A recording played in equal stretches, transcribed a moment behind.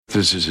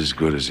This is as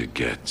good as it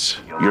gets.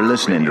 You're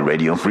listening to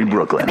Radio Free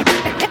Brooklyn.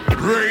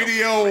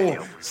 Radio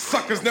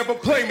suckers never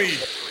play me.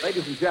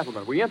 Ladies and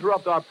gentlemen, we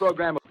interrupt our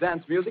program of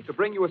dance music to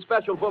bring you a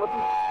special bulletin.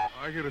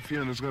 I get a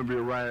feeling there's going to be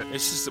a riot.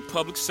 It's just a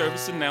public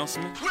service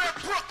announcement. Where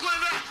Brooklyn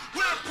at?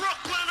 Where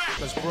Brooklyn at?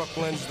 Because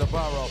Brooklyn's the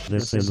borough.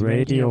 This is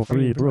Radio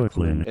Free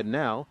Brooklyn. And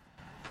now,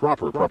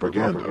 Proper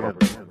propaganda.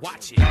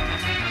 Watch it.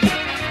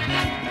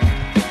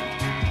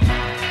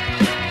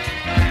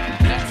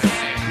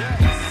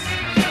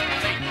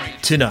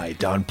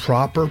 tonight on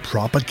Proper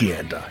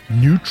Propaganda,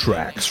 new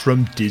tracks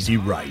from Dizzy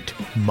Wright,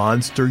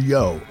 Monster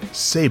Yo,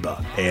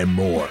 Saba, and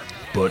more.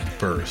 But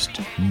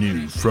first,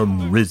 new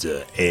from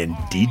RZA and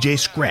DJ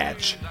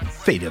Scratch,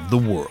 Fate of the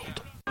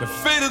World. The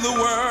fate of the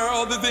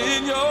world is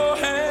in your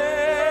hand.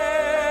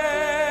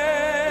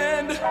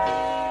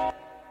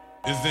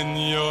 Is in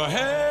your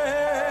hand.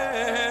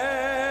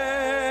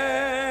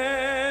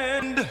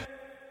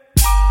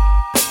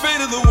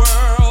 Fate of the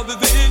world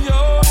is in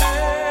your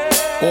hand.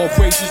 All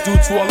praises due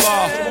to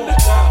Allah.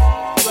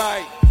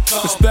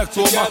 Respect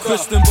to all my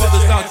Christian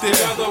brothers out there.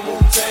 All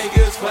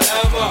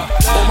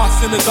my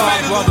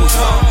synagogue brothers.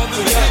 All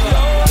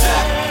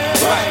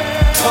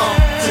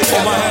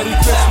my Happy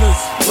Christmas.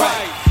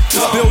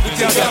 Let's build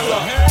together.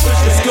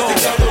 Let's go.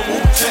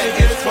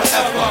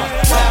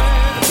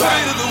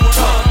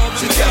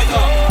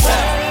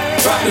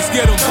 Let's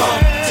get them.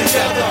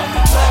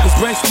 Let's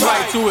bring some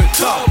light to it.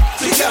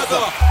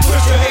 Together.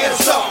 Put your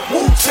hands up.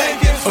 Wu-Tang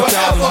is forever.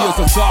 1,000 years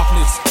of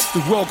darkness. The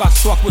world got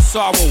struck with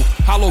sorrow.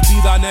 Hallowed be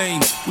thy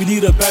name. We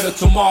need a better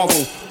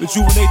tomorrow.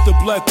 Rejuvenate the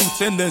blood through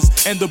tendons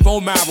and the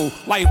bone marrow.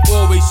 Light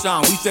always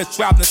shine. We just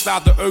trapped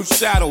inside the earth's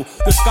shadow.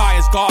 The sky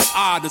is God's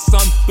eye. The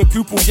sun, the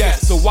pupil,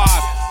 yes. The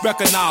wise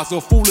recognize the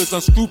fool is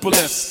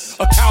unscrupulous.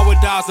 A coward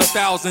dies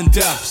 1,000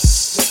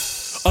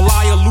 deaths. A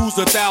liar lose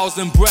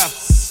 1,000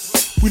 breaths.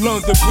 We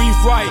learn to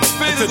breathe right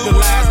until the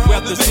last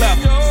breath is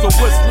left. So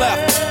what's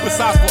left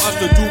besides for us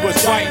to do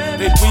what's right?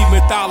 They breathe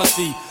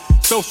mythology.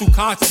 Social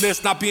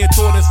consciousness not being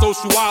taught in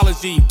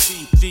sociology,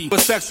 but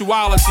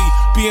sexuality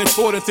being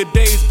taught in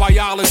today's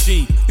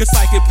biology. Your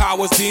psychic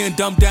powers being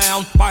dumbed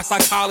down by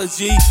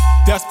psychology.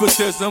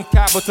 Despotism,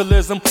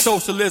 capitalism,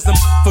 socialism.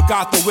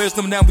 Forgot the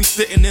wisdom, now we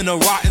sitting in a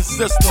rotten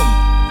system.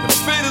 The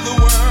fate of the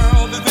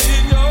world is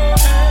in your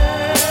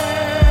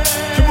hands.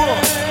 Come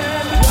on.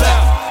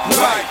 Left,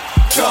 right,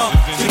 come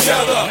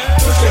together.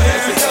 Put your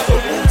hands together.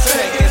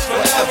 Wu-Tang is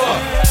forever.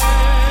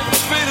 The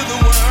fate of the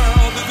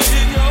world is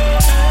in your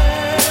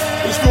hands.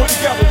 Let's go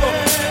together, look.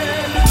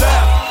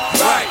 Left,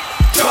 right,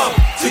 come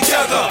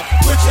together.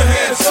 Put your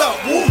hands up.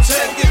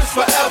 Wu-Tang is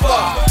forever.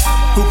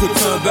 Who could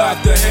turn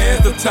back the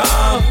hands of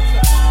time?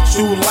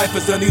 True life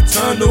is an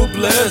eternal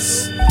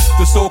bliss.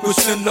 The soul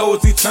Christian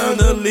knows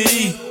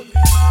eternally.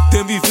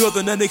 Then revealed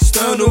in an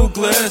external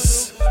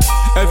bliss.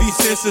 Every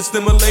sense is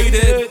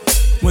stimulated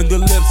when the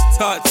lips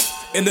touch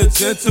in a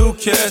gentle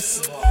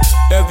kiss.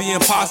 Every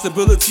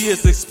impossibility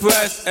is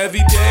expressed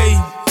every day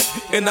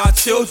in our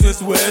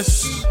children's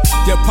wish.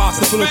 Yet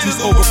possibilities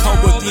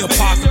overcome what the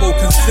impossible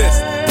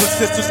consists.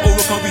 Persistence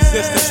overcome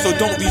resistance, so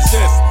don't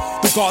resist.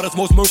 The God is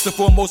most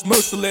merciful and most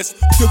merciless.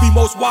 Still be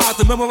most wise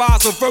to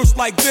memorize a verse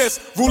like this.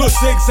 Ruler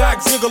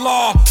zigzag,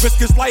 zigzag, risk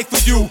his life for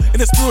you. In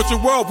the spiritual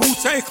world,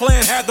 Wu-Tang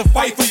Clan had to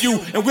fight for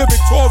you. And we're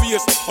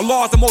victorious.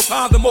 Allah is the most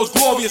high, the most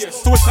glorious.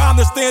 So it's time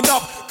to stand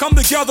up. Come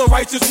together,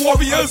 righteous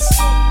warriors.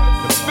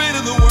 The fate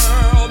of the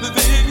world is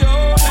in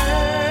your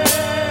hands.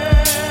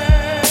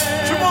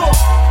 Come on.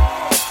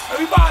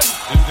 Everybody.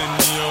 It's in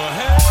your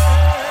hands.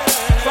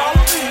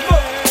 Follow me,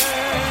 look.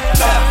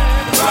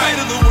 Left,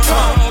 right, of the world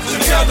come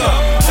together.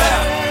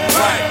 Left,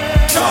 right,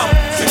 come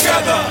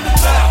together.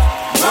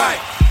 Left, right,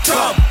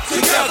 come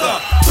together.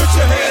 Put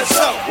your hands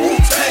up.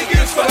 Wu-Tang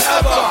is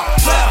forever.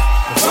 Left,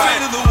 right,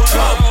 of the world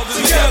come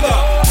together.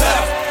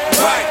 Left,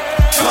 right,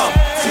 come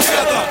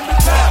together.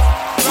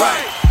 Left,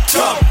 right,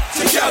 come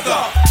together.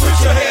 Put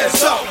your hands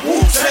up.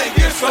 Wu-Tang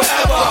is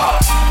forever.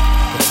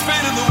 The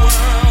fate of the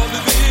world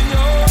is in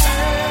your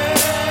hands.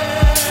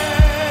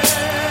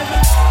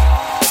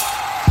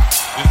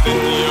 It's in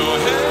your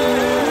hand.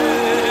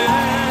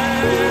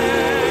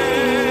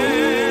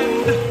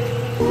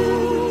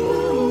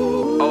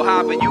 Oh,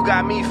 Hopper, you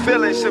got me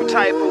feeling some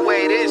type of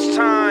way this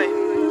time.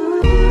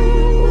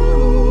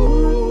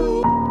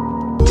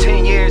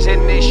 10 years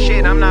in this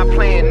shit, I'm not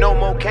playing no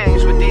more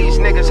games with these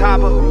niggas,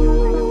 Hopper.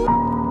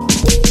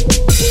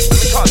 Let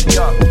me talk to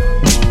y'all.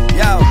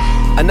 Yo.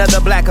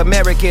 Another black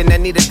American that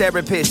need a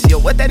therapist. Yo,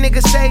 what that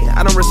nigga say?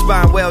 I don't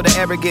respond well to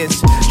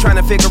arrogance. Trying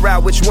to figure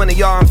out which one of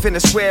y'all I'm finna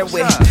swear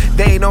with.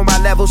 They ain't on my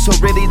level, so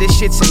really this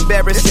shit's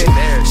embarrassing.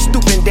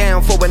 Stooping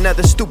down for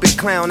another stupid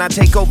clown. I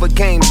take over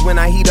games when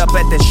I heat up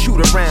at the shoot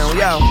around.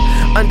 Yo,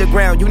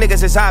 underground, you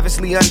niggas is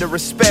obviously under a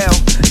spell.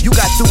 You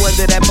got through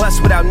under that bus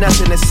without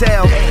nothing to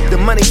sell. The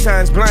money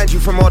signs blind you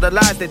from all the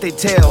lies that they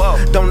tell.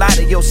 Don't lie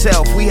to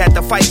yourself, we had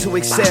to fight to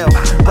excel.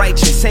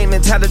 Righteous, same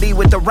mentality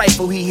with the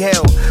rifle he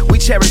held. We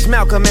cherish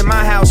Malcolm welcome in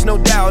my house, no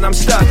doubt, I'm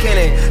stuck in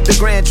it. The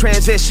grand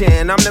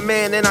transition, I'm the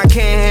man and I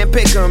can't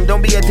handpick him.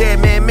 Don't be a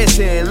dead man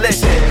missing,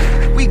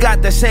 listen. We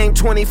got the same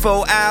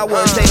 24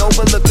 hours. They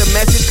overlook the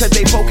message cause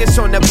they focus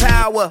on the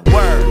power.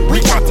 Word. We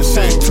got the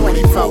same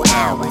 24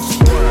 hours.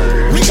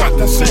 We got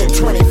the same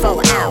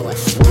 24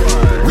 hours.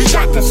 We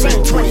got the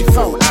same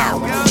 24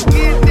 hours.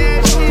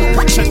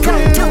 What you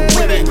gon' do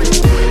with it?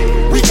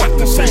 We got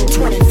the same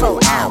 24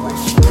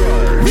 hours.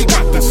 We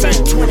got the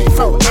same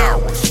 24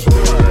 hours.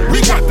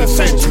 We got the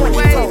same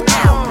 24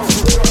 hours.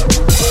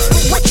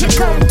 What you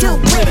gon' do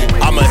with it?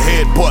 I'ma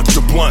headbutt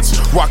the blunts,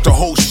 rock the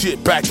whole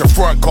shit back to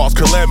front, cause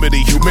calamity,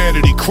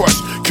 humanity crush,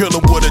 kill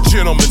him with a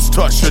gentleman's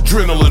touch,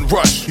 adrenaline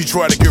rush. You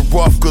try to get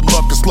rough, good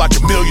luck, it's like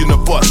a million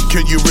of us.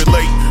 Can you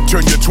relate?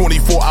 Turn your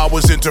 24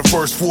 hours into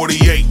first 48.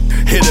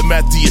 Hit him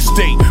at the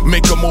estate,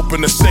 make him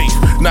open the safe.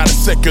 Not a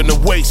second to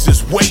waste,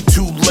 it's way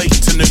too late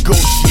to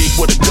negotiate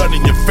with a gun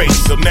in your face.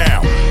 So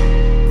now,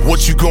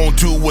 what you gonna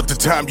do with the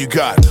time you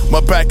got?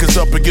 My back is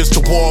up against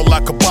the wall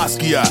like a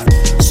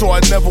Basquiat. So I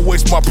never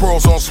waste my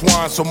pearls on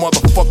swine. So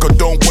motherfucker,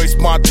 don't waste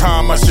my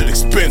time, my shit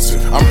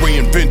expensive. I'm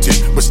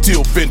reinvented, but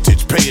still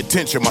vintage. Pay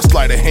attention, my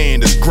sleight of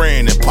hand is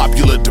grand and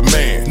popular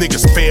demand.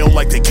 Niggas fail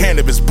like they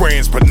cannabis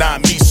brands, but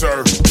not me,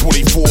 sir.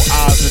 24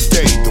 hours a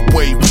day, the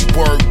way we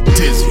work,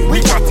 dizzy.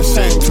 We got the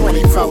same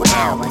 24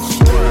 hours.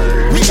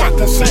 We got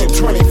the same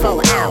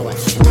 24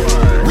 hours.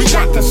 We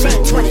got the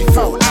same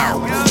 24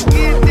 hours.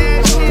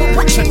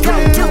 What you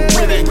gon' do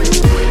with it?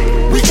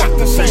 We got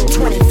the same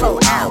 24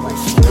 hours.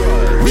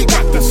 We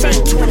got the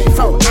same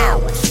 24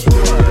 hours.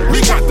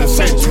 We got the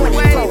same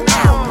 24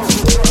 hours.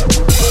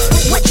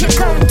 What you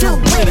gon' do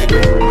with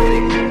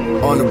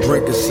it? On the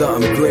brink of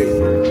something great.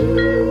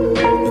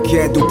 You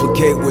can't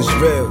duplicate what's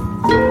real.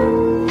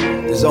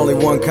 There's only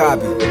one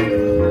copy.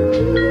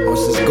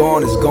 Once it's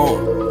gone, it's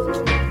gone.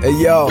 Hey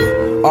yo,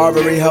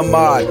 Armory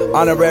Hamad,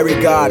 honorary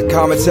god,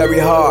 commentary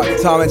hard,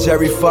 Tom and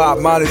Jerry fob,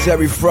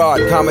 monetary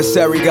fraud,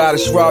 commissary got a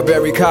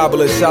strawberry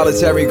cobbler,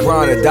 solitary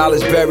grinder,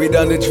 dollars buried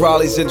under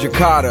trolleys in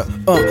Jakarta.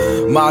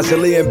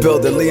 Mausoleum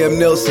builder, Liam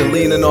Nilsson,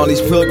 leaning on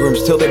these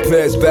pilgrims till their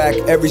pants back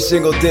every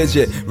single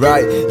digit,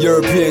 right?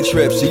 European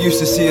trips, you used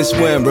to see us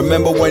swim.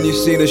 Remember when you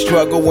seen us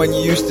struggle, when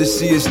you used to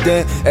see us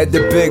then at the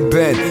Big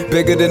Ben,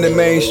 bigger than the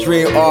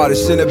mainstream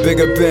artists in a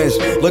bigger bench,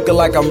 looking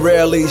like I'm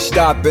rarely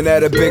stopping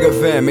at a big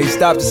event. May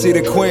stop to see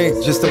the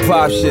queen, just to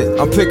pop shit.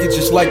 I'm picky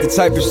just like the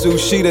type of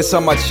sushi that's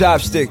on my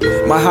chopstick.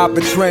 My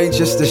hopper train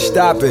just to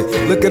stop it.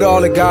 Look at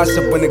all the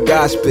gossip when the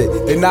guy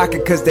spit. They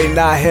knocking cause they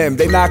not him.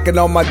 They knocking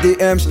on my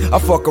DMs, I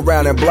fuck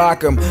around and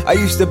block them. I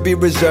used to be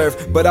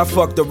reserved, but I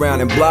fucked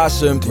around and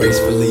blossomed.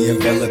 Gracefully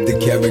envelop the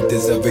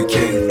characters of a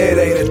king. It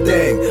ain't a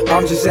thing,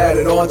 I'm just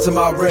adding on to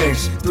my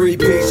rings.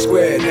 3-piece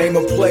square, name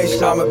a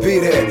place, I'ma be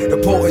there. The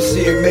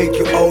potency and make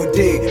you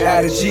OD,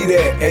 add a G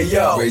there, hey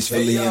yo.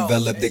 Gracefully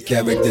envelop the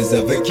characters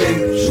of a king.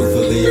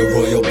 Truthfully a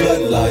royal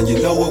bloodline,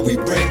 you know what we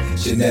bring.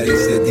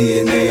 Genetics, the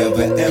DNA of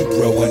an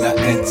emperor. When I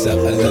enter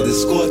another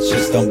scorcher,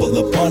 stumble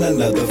upon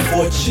another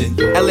fortune.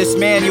 Ellis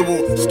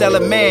Manual, stellar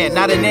man,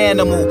 not an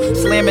animal.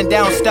 Slamming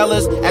down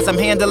stellars as I'm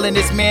handling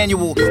this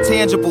manual.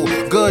 Tangible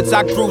goods,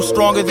 I grew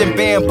stronger than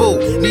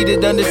bamboo.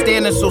 Needed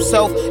understanding, so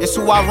self is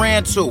who I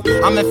ran to.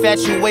 I'm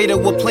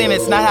infatuated with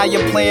planets, not how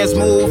your plans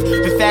move.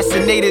 Been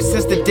fascinated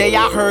since the day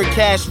I heard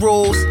cash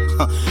rules.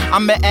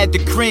 I'ma add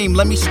the cream,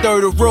 let me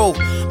stir the roux.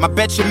 My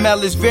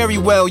bechamel is very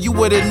well, you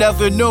would've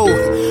never knew.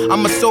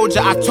 I'm a soldier,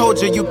 I told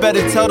you, you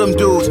better tell them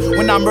dudes.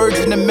 When I merge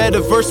in the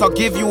metaverse, I'll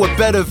give you a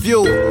better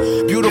view.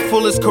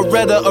 Beautiful as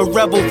Coretta, a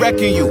rebel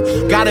wrecking you.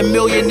 Got $1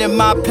 million in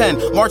my pen,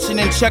 marching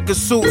in checker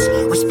suits.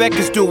 Respect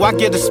is due, I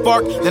get a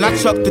spark, then I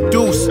chuck the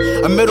deuce.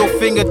 A middle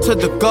finger to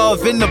the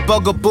gov and the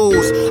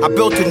bugaboos. I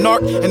built an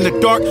ark in the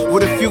dark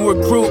with a few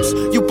recruits.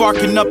 You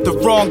barking up the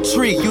wrong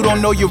tree, you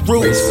don't know your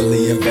roots.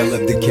 Gracefully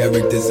envelop the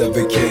characters of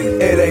a king.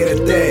 It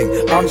ain't a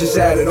thing, I'm just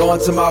adding on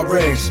to my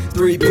rings.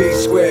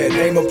 3-piece square,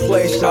 name a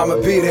place, I'ma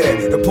be there.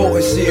 The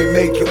potency and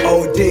make you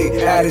OD,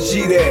 add a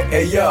G there,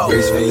 hey yo.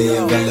 Gracefully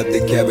envelop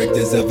the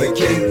characters of a king.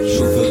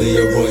 Truthfully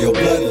a royal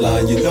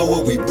bloodline, you know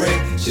what we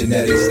bring.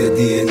 Genetics, the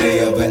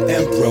DNA of an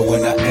emperor.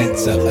 When I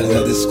enter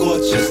another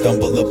scorcher,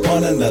 stumble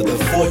upon another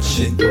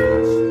fortune.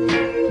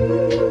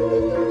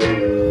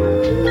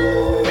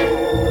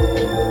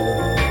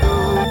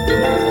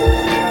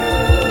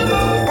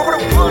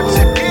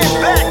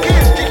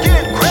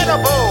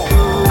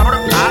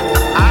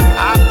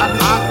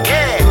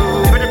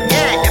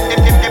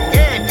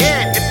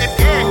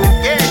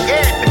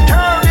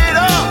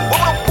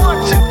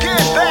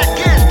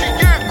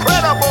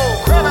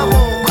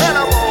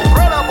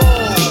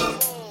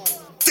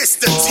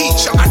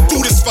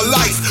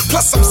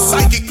 I'm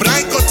psychic, but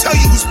I ain't gonna tell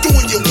you who's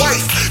doing your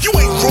wife. You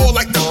ain't raw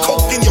like the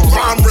coke in your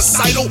rhyme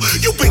recital.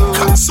 You been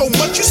cut so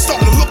much, you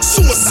starting to look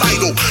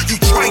suicidal. You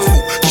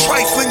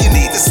trifling, you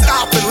need to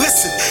stop and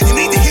listen. You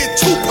need to hear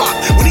Tupac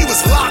when he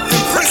was locked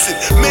in prison.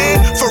 Man,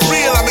 for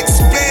real, I'm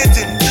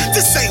expanding.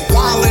 This ain't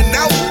wildin'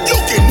 out.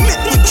 You'll get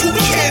nicked with 2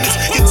 cannons.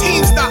 Your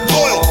team's not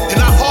loyal, you're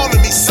not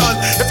harming me, son.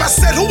 If I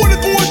said who wanna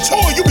go on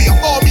tour, you be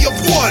an army of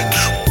one.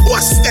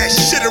 What's that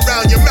shit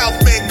around your mouth,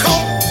 man?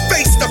 Come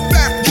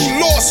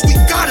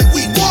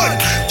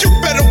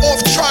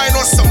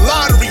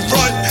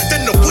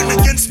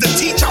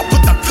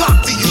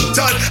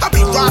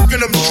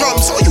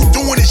drums, all you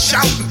doing is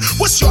shouting.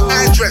 What's your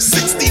address?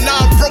 69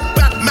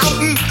 Brokeback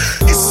Mountain?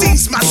 It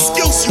seems my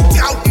skills you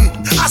doubting.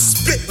 I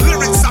spit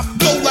lyrics, I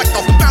flow like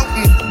a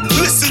fountain.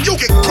 Listen, you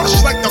get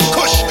crushed like the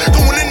kush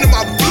going into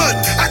my blood.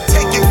 I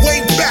take it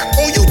way back,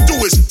 all you do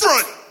is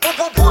front.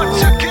 Once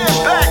again,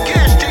 back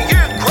is the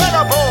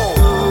incredible.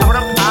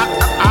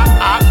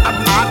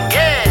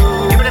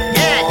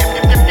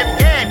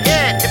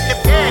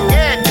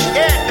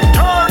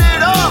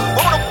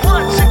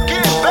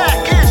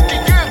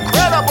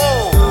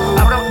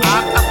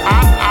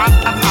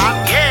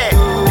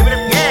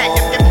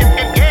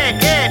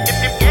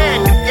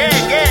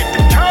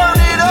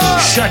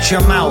 Shut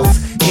your mouth.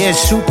 Here's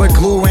super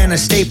glue and a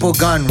staple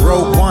gun.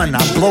 Rogue One,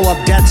 I blow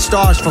up Death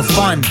Stars for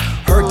fun.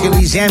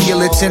 Hercules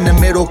amulets in the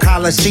middle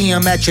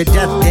Coliseum at your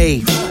death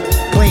day.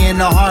 Playing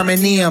the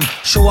harmonium.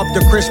 Show up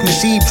the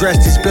Christmas Eve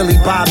dressed as Billy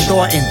Bob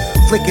Thornton.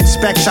 Flicking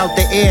specs out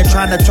the air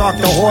trying to talk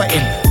to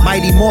Horton.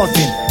 Mighty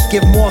Morphin,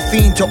 give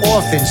morphine to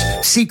orphans.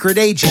 Secret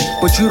agent,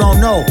 but you don't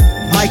know.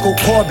 Michael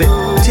Corbett,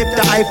 tip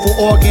the Eiffel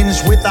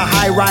organs with a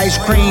high-rise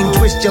crane.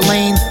 Twist your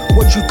lane,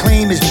 what you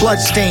claim is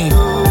bloodstained.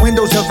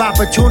 Windows of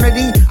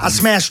opportunity, I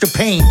smash the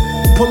pane.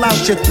 Pull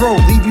out your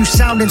throat, leave you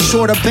sounding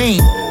sorta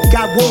Bane.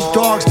 Got wolf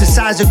dogs the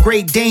size of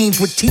Great Danes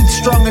with teeth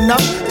strong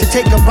enough to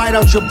take a bite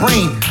out your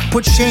brain.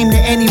 Put shame to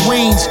any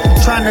Waynes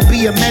trying to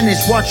be a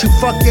menace. Watch you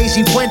fuck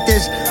Daisy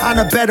Fuentes on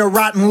a bed of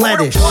rotten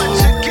lettuce. Once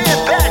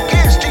again, back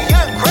is the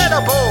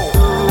incredible.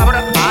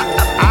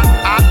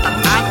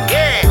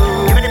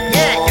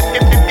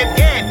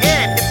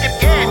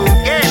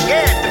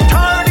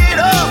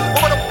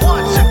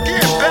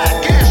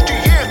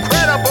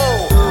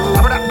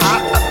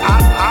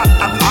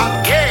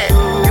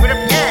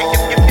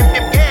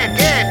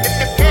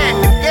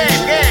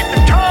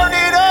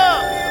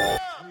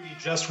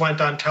 Just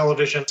went on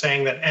television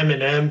saying that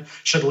Eminem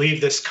should leave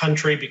this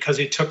country because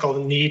he took a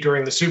knee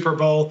during the Super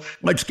Bowl.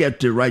 Let's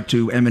get right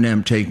to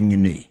Eminem taking a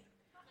knee.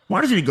 Why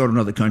doesn't he go to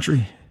another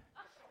country?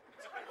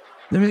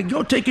 I mean,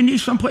 go take a knee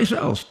someplace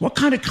else. What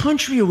kind of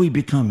country are we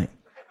becoming?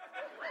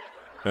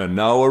 And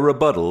now a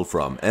rebuttal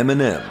from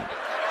Eminem.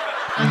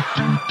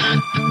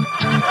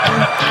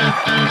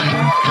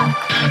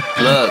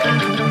 Look,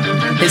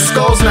 his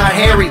skull's not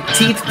hairy,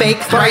 teeth fake,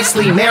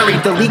 thricely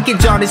married. The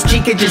leakage on his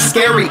cheekage is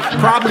scary,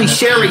 probably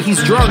sherry.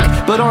 He's drunk,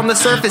 but on the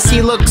surface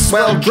he looks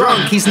well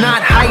drunk. He's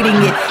not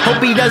hiding it,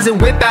 hope he doesn't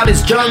whip out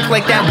his junk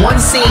like that one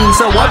scene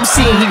so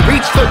obscene. He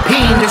reached for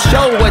peen to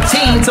show a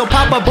teen, so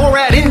Papa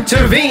Borat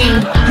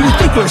intervened. You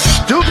think we're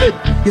stupid?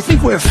 You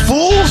think we're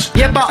fools?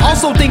 Yep, I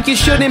also think you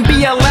shouldn't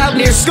be allowed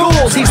near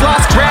schools. He's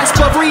lost grasp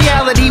of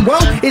reality.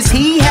 Whoa, is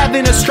he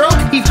having a stroke?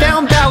 He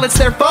found ballots,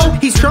 their foe.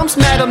 He's Trump's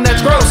madam,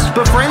 that's gross.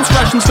 But friends,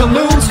 Russians,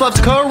 saloons,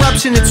 loves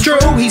corruption, it's true.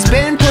 He's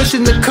been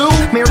pushing the coup,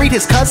 married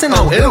his cousin,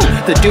 oh ew.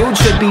 The dude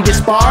should be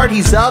disbarred,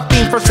 he's up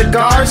being for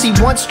cigars. He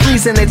wants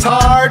treason, it's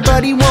hard,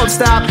 but he won't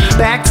stop.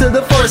 Back to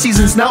the Four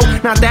Seasons, no,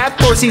 not that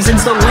Four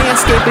Seasons. The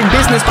landscaping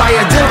business by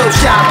a dildo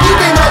shop. You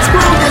can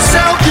unscrew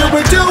yourself, you're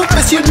a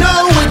doofus, you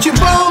know it, you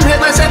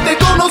bonehead. Let's have the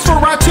gonos for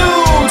our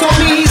tune. Told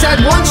me he's had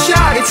one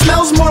shot, it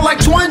smells more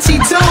like 22.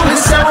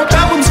 His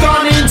cerebellum's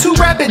gone into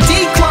rapid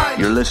decline.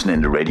 You're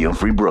listening to Radio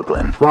Free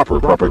Brooklyn.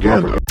 Proper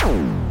propaganda.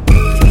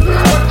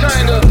 What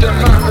kind of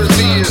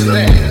democracy is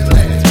that?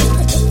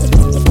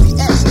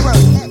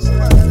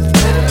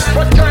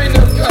 What kind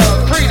of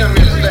freedom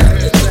is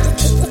that?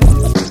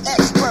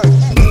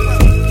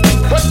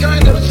 What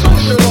kind of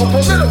social or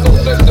political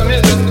system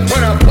is it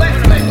when a black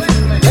man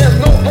has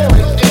no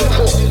voice in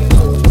court?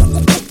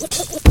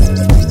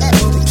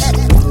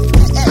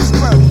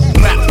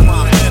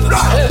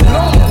 Has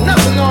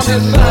nothing on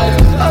his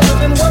side other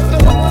than what the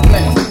white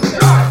man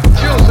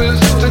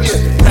chooses to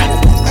get.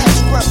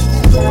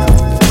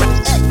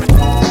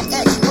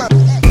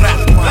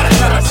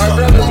 My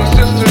brothers and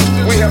sisters,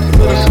 we have to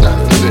put a stop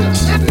to this.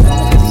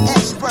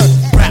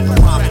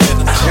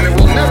 And it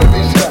will never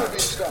be stopped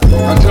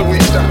until we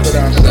stop it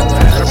ourselves.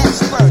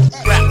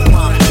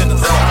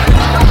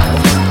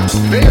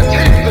 They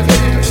attack the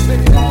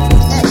victim,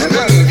 and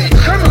then the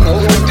criminal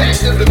who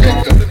attacked the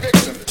victim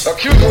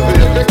accuses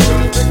the victim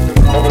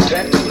of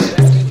attacking him.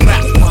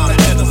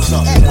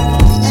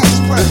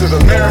 This is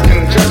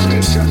American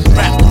justice.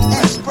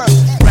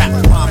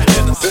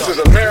 This is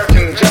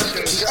American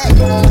justice.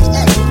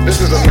 This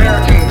is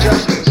American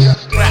justice.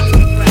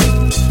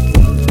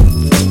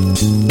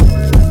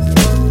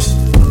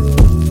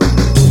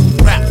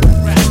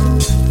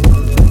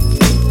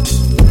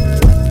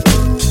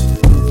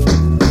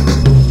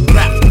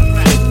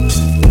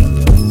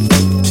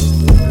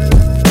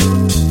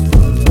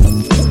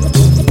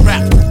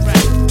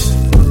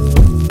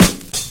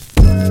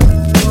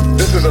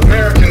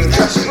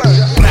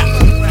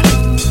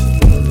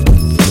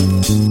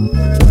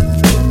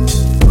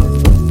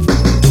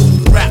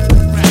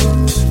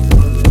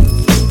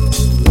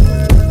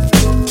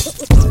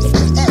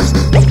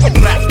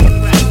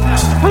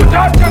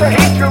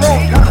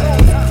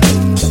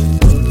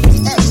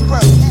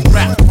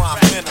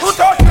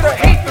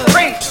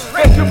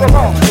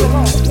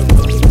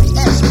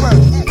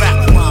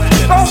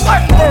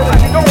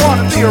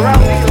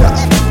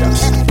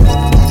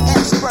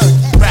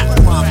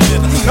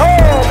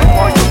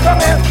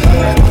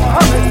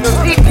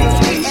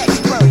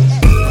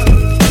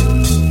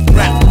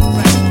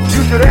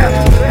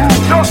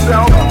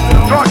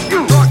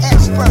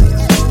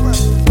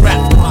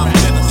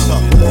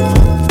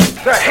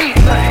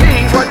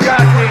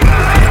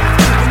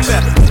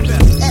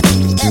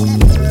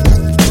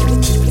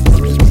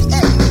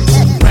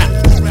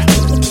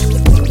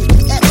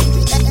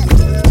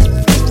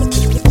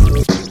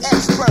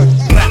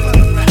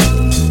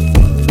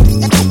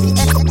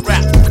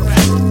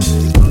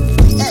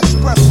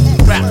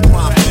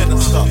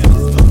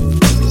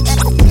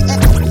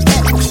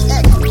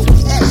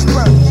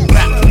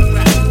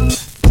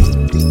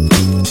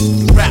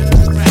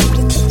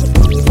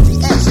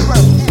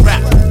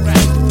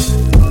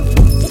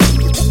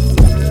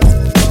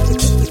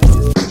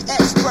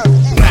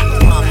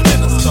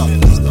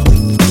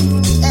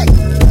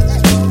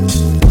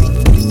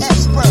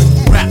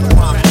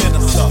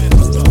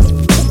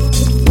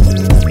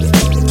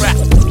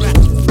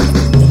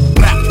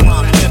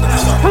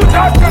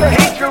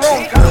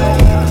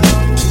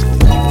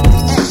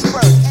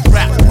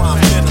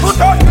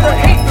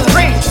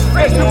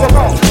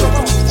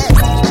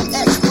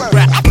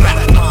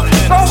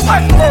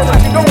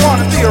 that you don't want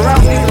to be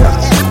around each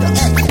other.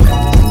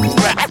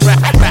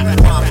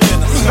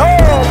 No,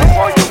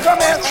 before you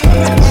come in,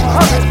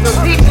 hundreds of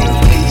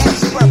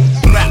teachings,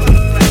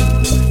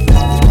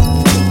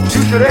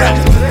 you should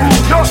ask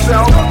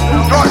yourself who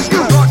taught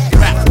you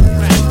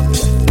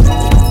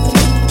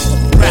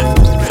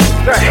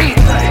to hate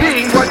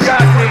being what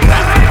God made.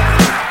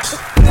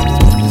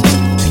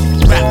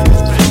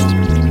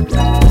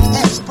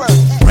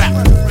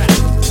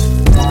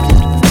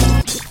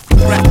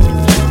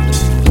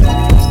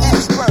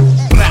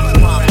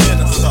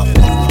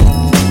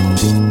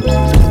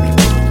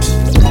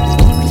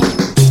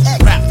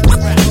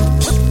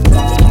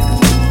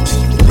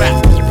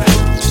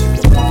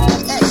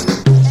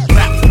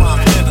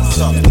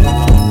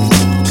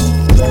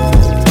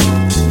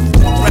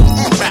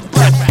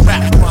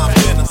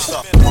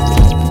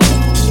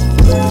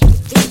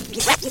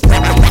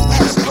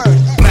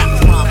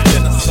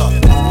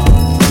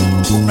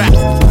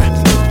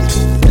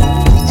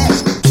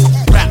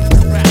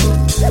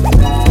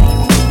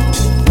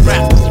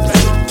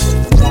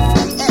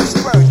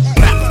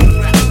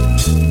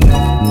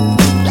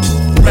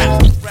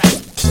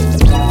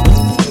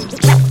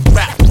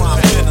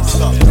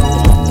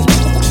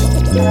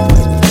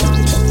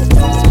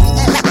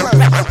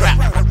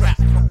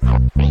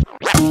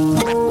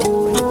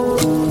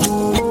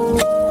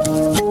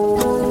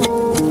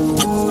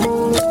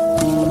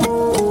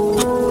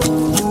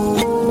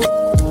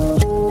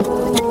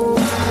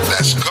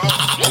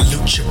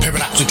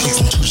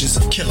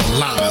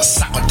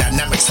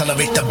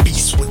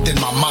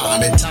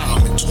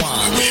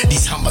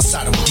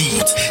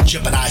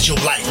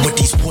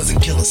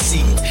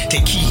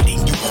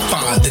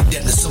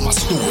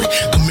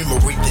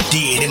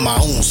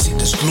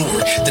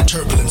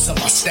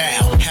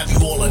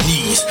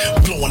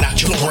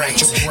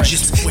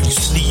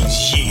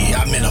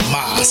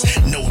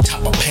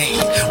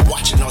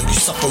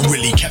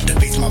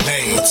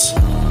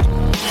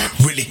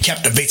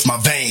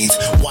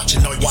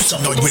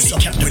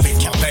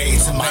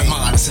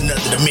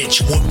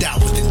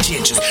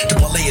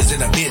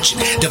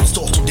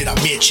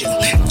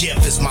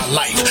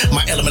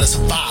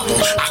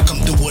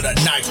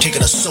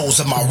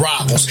 Of my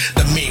rivals,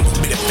 the men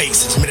with many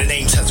faces, many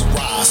names has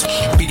arise.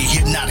 Bitty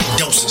hypnotic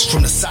doses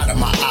from the side of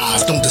my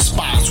eyes. Don't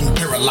despise when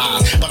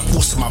paralyzed by the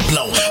force of my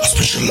blow. I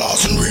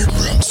specialize in red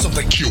rims,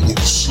 something kill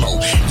with slow.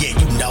 Yeah,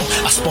 you know,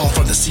 I spawned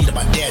from the seed of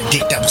my dad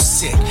dick that was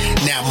sick.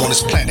 Now I'm on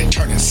this planet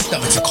turning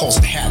stomachs and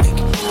causing havoc.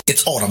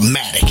 It's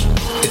automatic,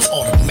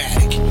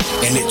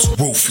 and it's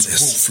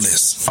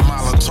ruthless.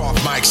 Molotov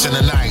mics in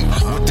the night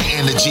with the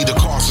energy to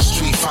cause a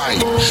street fight.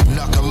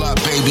 Knuckle up,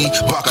 baby,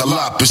 buckle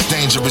up. It's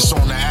dangerous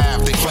on the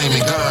Ave. They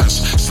flaming guns,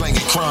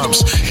 slinging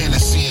crumbs.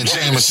 Hennessy and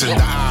Jameson,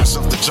 the eyes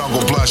of the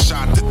jungle,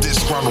 bloodshot. The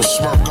disgruntled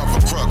smirk of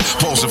a crook,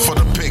 posing for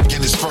the pick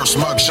in his first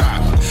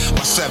mugshot.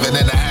 My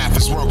 7.5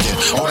 is working,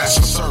 oh that's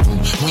for certain.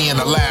 We in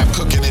the lab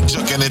cooking and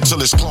juking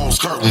until it's closed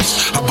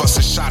curtains. I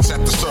busted shots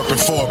at the serpent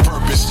for a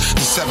purpose.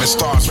 The 7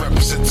 stars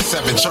represent the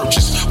 7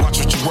 churches. Watch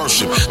what you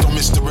worship, don't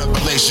miss the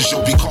revelations.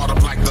 You'll be caught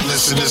up like the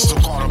listeners,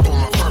 still caught up on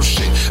my first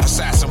shit.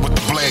 Assassin with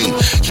the blade,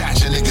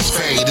 catching niggas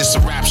fade. It's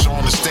a rapture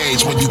on the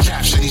stage when you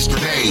capture these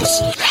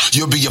grenades.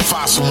 You'll be a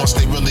fossil once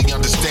they really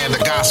understand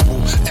the gospel.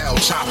 El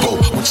Chapo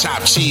with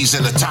chopped cheese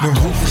and a taco.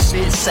 When Rufus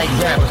is say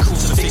rapper,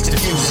 crucifix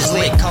diffuses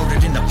leg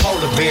coated in the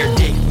polar bear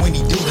dick. When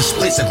he do the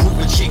splits, a group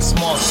of chicks,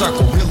 small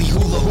circle, really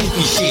hula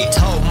hooping shit.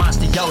 Told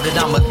Monster Yo that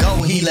I'ma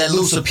go, he let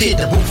loose a pit.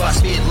 The booth I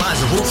spit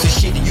lines of ruthless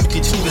shit, and you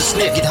can tune the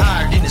sniff. Get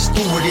higher than the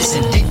stewardess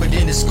and deeper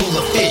than the school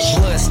of fish.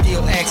 Blood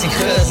still asking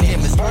cousin him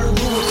is murder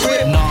rule a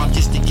crib. Nah, I'm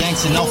just a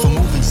gangster known for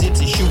moving zips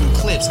and shooting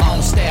clips.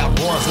 On style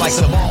bars like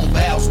Simone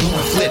Biles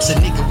doing flips. A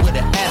nigga with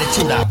an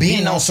attitude, I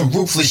been on some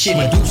ruthless shit.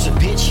 Medusa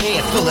bitch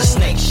head full of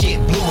snake shit.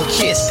 Blew a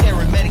kiss,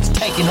 paramedics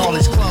taking all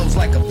his clothes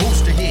like a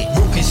booster hit.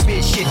 Root can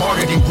spit shit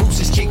harder than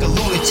Bruce's kick a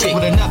lunatic.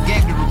 With enough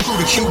game to recruit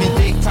a cute and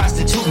thick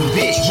prostituting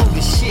bitch.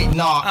 Ruthless shit,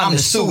 nah, I'm the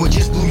sewer,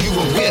 just blew you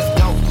a whiff.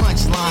 Don't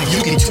punchline,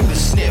 you can tune the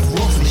sniff.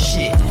 Ruthless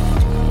shit.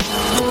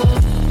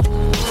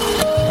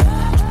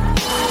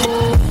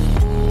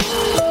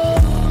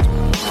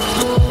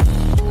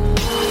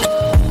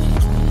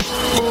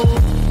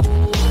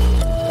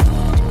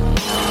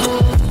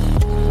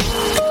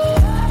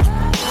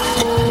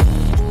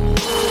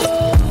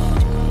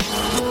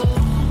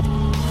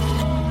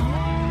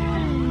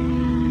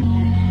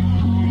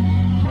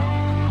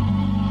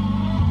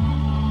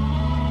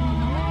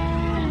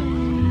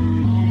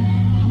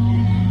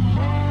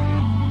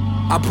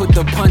 I put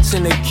the punch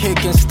in the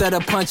kick instead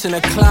of punching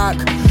the clock.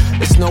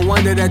 It's no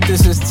wonder that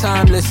this is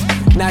timeless.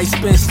 Nights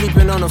spent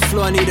sleeping on the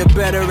floor, need a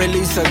better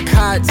release of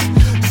cots.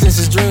 Since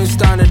his dreams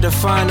started to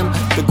define him,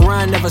 the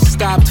grind never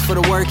stopped for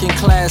the working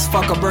class.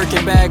 Fuck a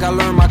Birkin bag, I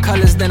learned my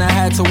colors, then I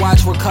had to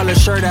watch what color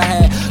shirt I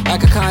had.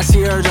 Like a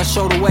concierge, I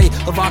show the way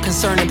of our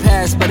concerning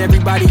past, but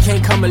everybody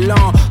can't come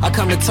along. I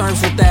come to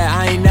terms with that.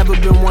 I ain't never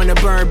been one to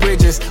burn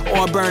bridges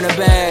or burn a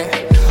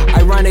bag.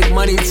 Ironic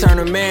money turn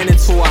a man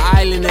into an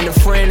island and a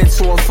friend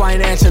into a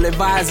financial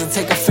advisor.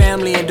 Take a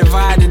family and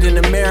divide it in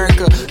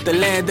America, the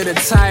land of the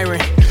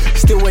tyrant.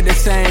 Still with the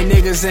same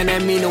niggas, and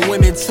that mean the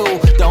women too.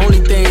 The only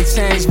thing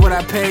changed what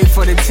I paid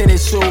for the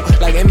tennis shoe.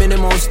 Like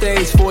Eminem on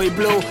stage, 4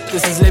 blue.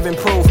 This is living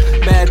proof.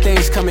 Bad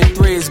things come in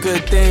threes,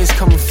 good things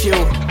come in few.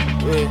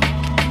 Yeah.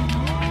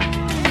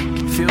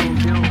 Few.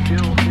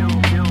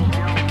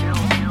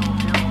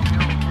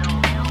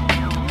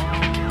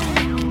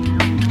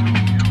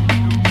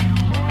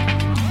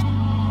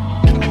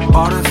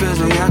 All the fears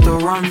we had to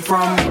run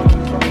from,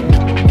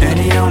 and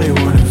he only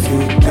wanted a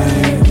few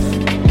things.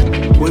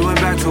 We went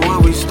back to where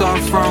we start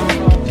from,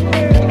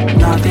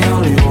 not the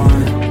only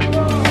one.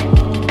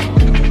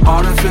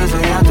 All the fears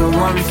we had to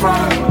run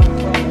from,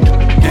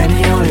 and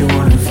he only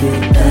wanted a few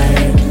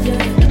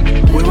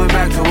things. We went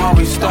back to where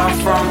we start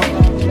from,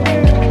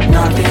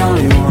 not the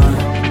only one.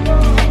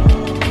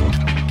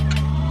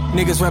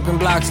 Niggas reppin'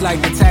 blocks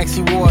like the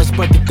taxi wars,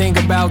 but the thing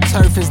about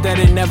turf is that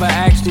it never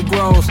actually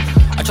grows.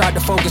 I tried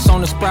to focus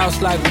on the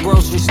sprouts like a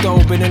grocery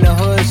store, but in the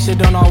hood, shit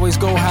don't always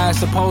go how it's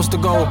supposed to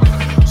go.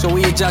 So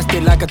we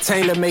adjusted like a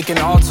tailor, making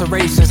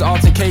alterations.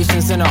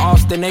 Altercations in the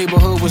Austin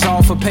neighborhood was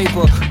all for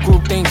paper.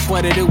 Groupthink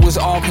sweated, it was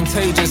all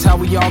contagious. How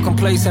we all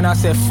complacent, I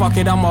said fuck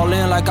it, I'm all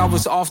in like I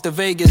was off to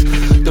Vegas.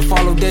 The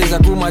follow days, I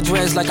grew my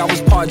dreads like I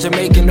was part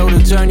Jamaican. Know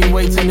the journey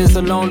waiting is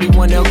a lonely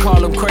one, they'll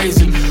call them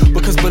crazy.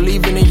 Because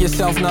believing in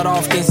yourself not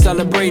often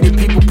celebrated.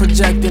 People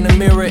project in a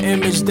mirror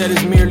image that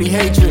is merely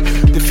hatred.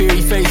 The fear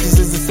he faces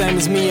is the same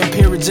as me and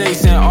Pyrrha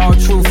Jason. All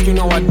truth, you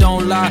know I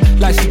don't lie.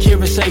 Like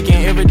Shakira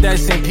shaking,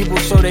 iridescent. People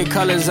show their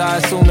colors, I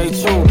assume they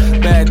true.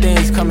 Bad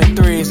things come in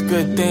threes,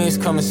 good things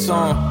coming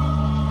soon.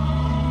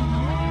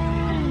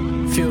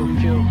 Few.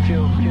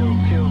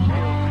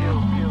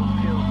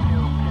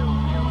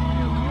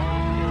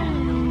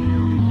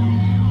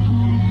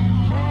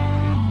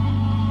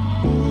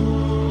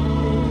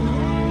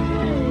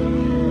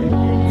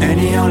 And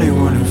he only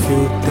wanted a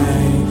few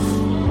things.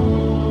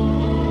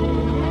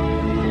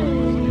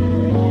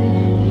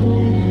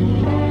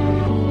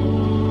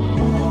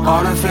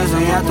 All the fears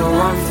we had to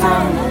run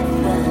from,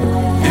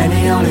 and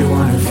he only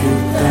wanted a few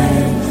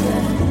things.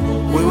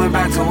 We went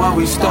back to where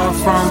we start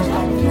from,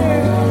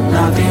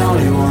 not the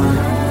only one.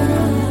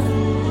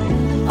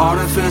 All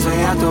the fears we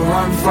had to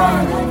run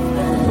from,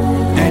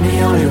 and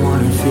he only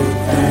wanted a few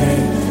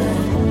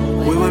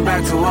things. We went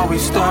back to where we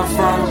start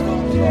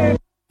from,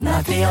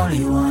 not the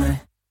only one.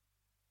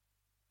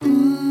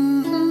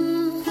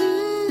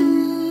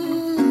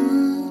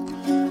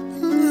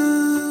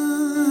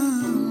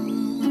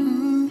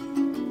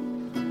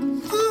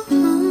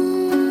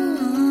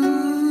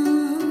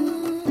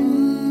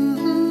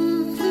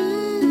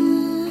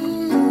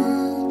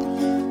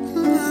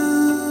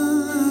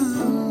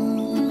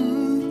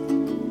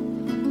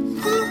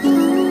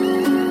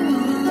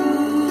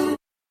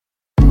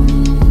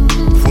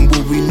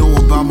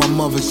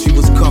 She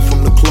was cut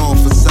from the cloth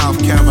for South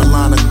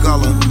Carolina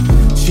Gullah.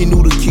 She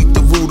knew to keep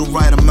the rule the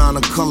right amount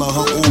of color.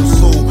 Her old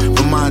soul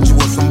reminds you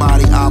of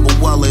somebody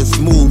Abuela. It's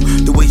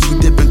smooth the way she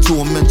dip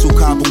into a mental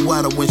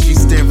capoeira when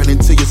she's staring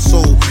into your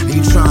soul and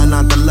you try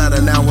not to let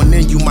her. Now and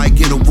then you might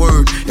get a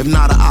word, if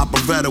not an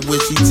operetta, where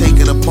she take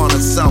it upon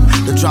herself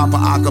to drop an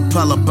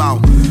acapella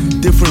bout.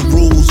 Different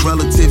rules,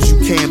 relatives you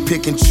can't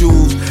pick and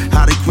choose.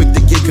 How they quick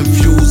to get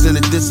confused and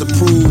to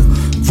disapprove.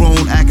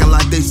 Grown acting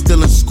like they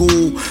still in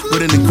school,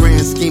 but in the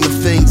grand scheme of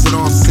things it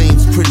all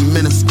seems pretty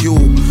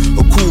minuscule.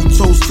 A cool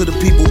toast to the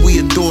people we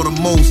adore the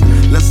most.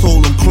 Let's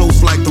hold them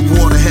close like the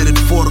water headed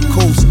for the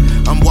coast.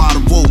 I'm wide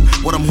awoke,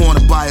 what I'm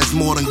haunted by is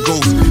more than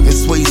ghosts. And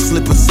suede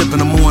slippers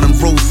sipping the morning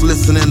roast,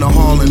 listening to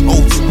Harlan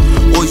Oats.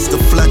 Oyster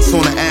flex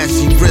on the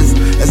ashy wrist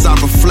as I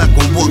reflect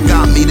on what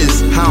got me this.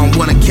 How I'm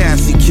one of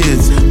Cassie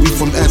kids. We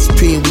from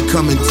SP and we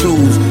come in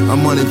twos.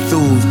 I'm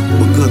unenthused,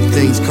 but good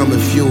things come in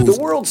fused. The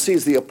world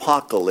sees the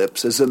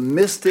apocalypse as a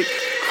mystic,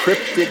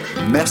 cryptic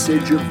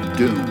message of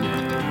doom.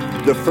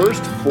 The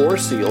first 4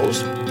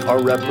 seals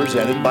are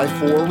represented by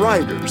 4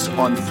 riders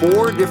on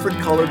 4 different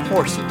colored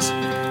horses.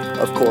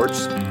 Of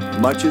course,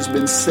 much has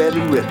been said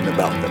and written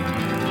about them.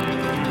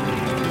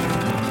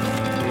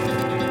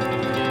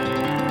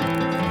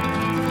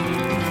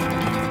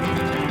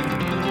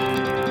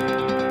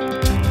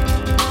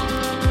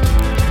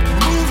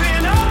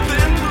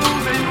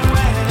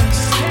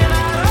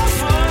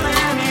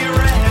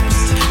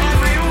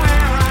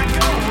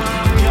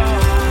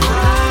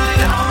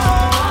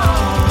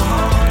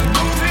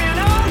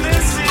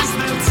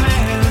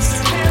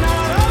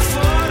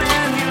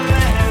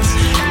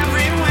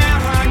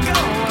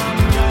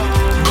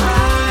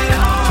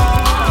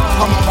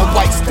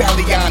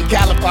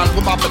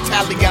 With my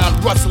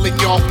battalion, rustling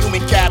your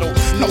human cattle.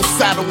 No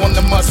saddle on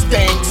the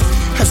Mustangs.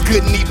 Has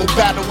good and evil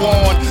battle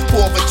on.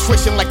 War of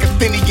attrition like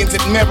Athenians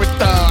at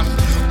Marathon.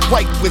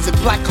 White wizard,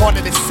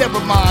 black-hearted as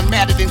Ceramon.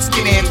 Madder than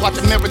skin ends,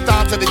 watching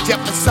marathons of the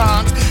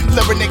Jeffersons.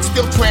 Lyrics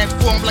still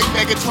transformed like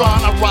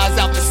Megatron. I rise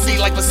out the sea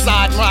like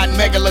Poseidon, riding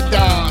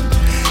Megalodon.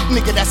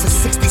 Nigga, that's a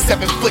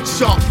 67-foot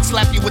shark.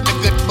 Slap you with the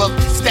good book,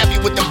 stab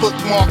you with the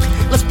bookmark.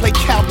 Let's play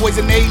cowboys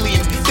and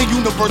aliens. The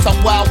universe on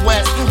Wild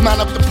West. Mount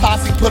up the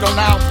posse, put on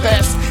our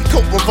best.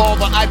 Coat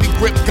revolver, Ivy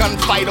grip,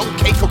 gunfight.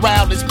 Okay,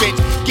 corral this bitch.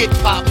 Get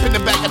popped in the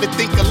back of the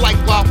thinker like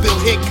Wild Bill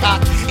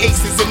Hickok.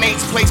 Aces and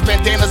eights, place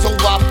bandanas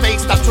over our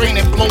face. Stop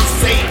draining, blow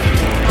safe.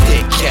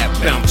 Dead cat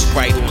bounce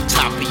right on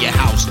top of your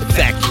house.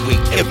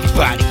 Evacuate,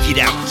 everybody get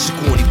out.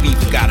 Sigourney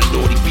Weaver got a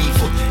naughty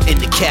beaver in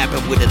the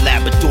cabin with a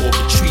Labrador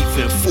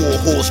retriever and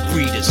 4-horse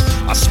breeders.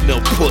 I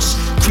smell puss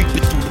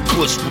creeping through the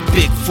bush with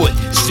Bigfoot.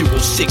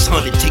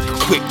 0600, take a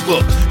quick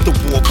look. The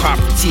war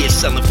profiteer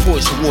selling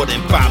poison water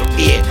and bottled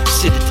air.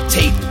 Sit at the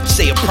table,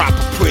 say a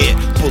proper prayer.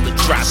 Bullet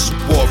dry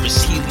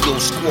Suarez, Helio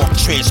squawk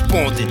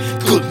transponding.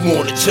 Good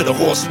morning to the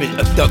horsemen,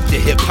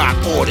 abducted hip-hop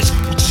artists.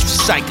 We just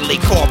recycle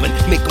their carbon,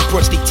 make them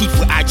brush their teeth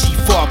with IG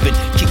Farbin.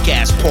 Kick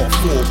ass part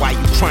 4 while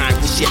you crying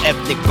with your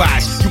ethnic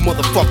bias. You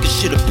motherfuckers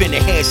should have been a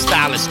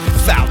hairstylist.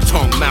 Foul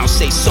tongue, mouth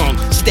say song,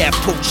 staff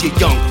coach you're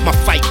young. My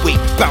fight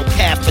weight about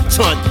half a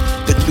ton.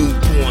 The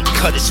newborn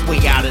cut its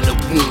way out of the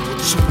womb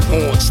with 2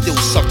 horns, still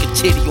sucking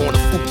titty on a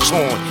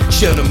futon.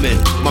 Gentlemen,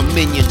 my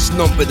minions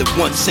number the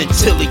 1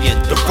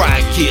 centillion, the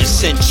riot gear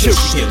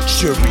centurion.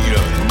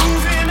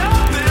 Moving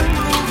up and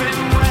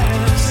moving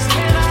west,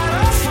 get out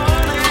of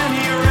fun and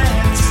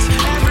errands.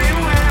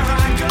 Everywhere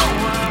I go,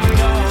 I'm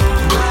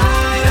going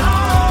right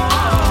on.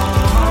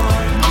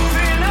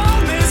 Moving on,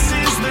 this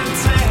is the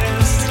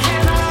test.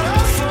 Get out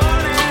of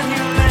fun and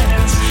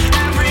errands.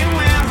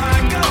 Everywhere I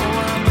go,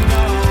 I'm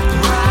going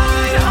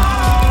right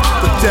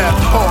on. The death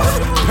horse,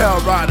 Pell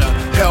Rider,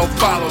 hell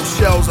follows,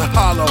 shells are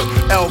hollow,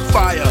 El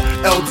Fire,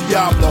 El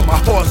Diablo. My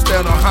horse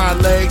stand on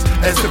hind legs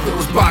as if it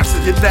was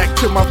boxing. Your neck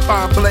to my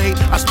fine blade,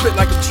 I spit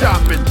like I'm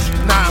chopping.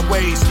 9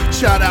 ways,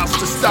 shout outs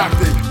to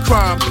Stockton.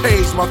 Crime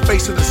pays, my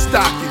face in the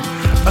stocking.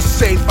 A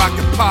safe I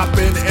can pop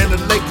in and a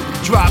lake can be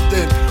dropped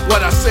in.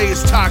 What I say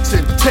is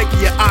toxin, taking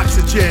your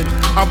oxygen.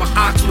 I'm an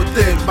ox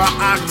within, my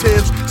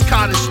octaves is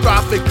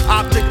catastrophic.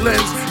 Optic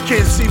lens,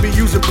 can't see me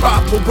using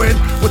proper wind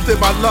within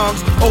my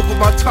lungs. Over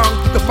my tongue,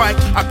 the mic,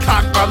 I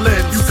cock my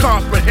lens. You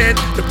comprehend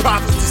the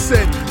prophets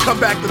descend. Come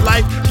back to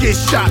life, get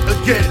shot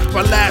again.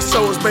 My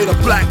lasso is made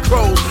of black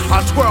crows.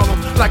 I twirl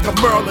them like a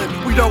Merlin.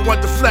 We don't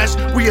want the flesh,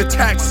 we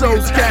attack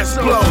souls, gas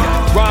blow.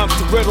 Rhymes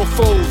to riddle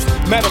fools,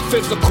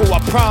 metaphysical, I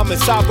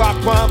promise. I rock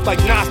rhymes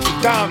like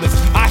Nostradamus.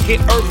 I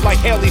hit earth like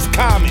Halley's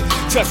Comet.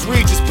 Just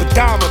read your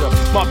speedometer.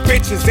 My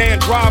bitch is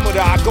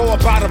Andromeda. I go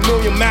about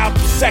 1,000,000 miles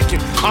per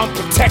second. I'm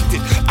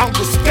protected, I'm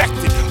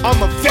respected,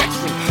 I'm a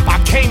veteran. I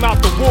came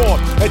out the war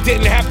and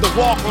didn't have to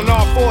walk on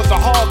all fours a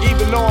hog,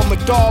 even though I'm a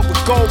dog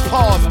with gold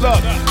paws.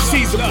 Look,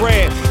 Caesar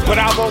bread, but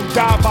I won't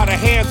die by the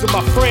hands of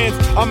my friends.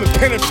 I'm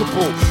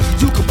impenetrable.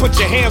 You can put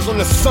your hands on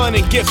the sun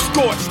and get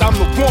scorched. I'm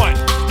the one.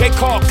 They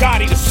call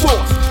Gotti the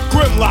source.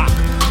 Grimlock.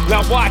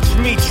 Now watch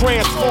me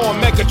transform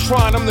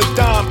Megatron. I'm the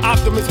dime,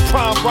 Optimus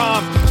Prime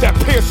rhymes that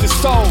pierce your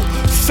soul.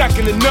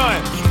 Second to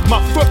none.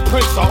 My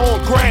footprints are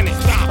on granite.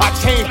 I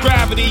change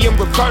gravity and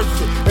reverse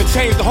it and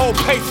change the whole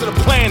pace of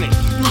the planet.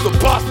 You's a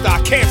buster,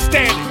 I can't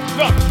stand it.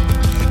 Look.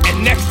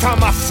 And next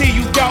time I see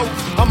you go,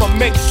 I'ma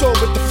make sure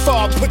with the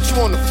fall put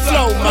you on the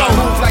flow, man.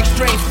 Move like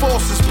strange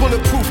forces,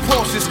 bulletproof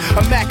Porsches,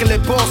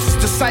 immaculate bosses,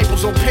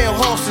 disciples on pale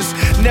horses.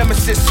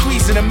 Nemesis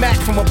squeezing a Mac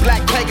from a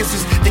black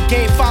Pegasus. The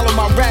game follow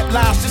my rap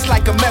lines just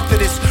like a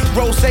Methodist.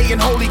 Rose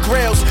and holy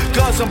grails,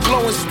 guns I'm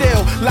blowing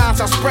still. Lines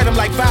I spread them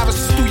like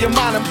viruses through your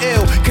mind, I'm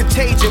ill.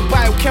 Contagion,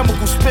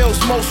 biochemical spills,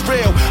 most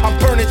real. I'm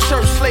burning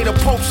church, slay the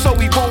Pope so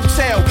he won't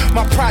tell.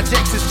 My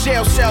projects is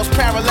jail cells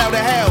parallel to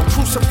hell.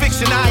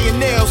 Crucifixion, iron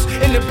nails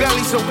in the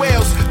bellies of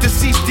whales.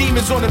 Deceased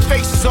demons on the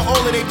faces of all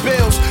of their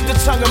bills. The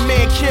tongue of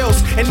man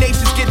kills and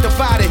nations get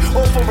divided.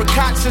 All for a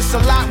conscience, a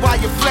lot while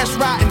your flesh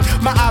rotting.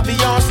 My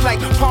ambiance like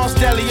Ponce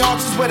de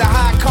Leon's where the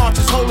high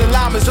conscious holding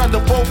llamas under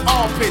both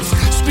armpits.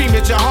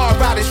 Screaming Jahar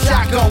riding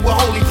shotgun with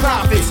holy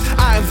prophets.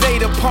 I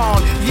invade a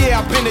pawn, yeah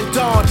I've been a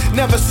dawn.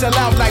 Never sell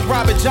out like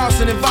Robert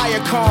Johnson and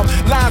Viacom.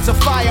 Lines of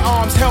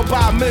firearms held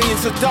by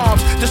millions of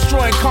doms.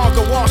 Destroying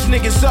conquer, wash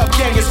niggas up,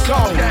 gang is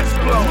gone.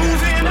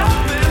 Moving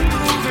up and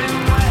moving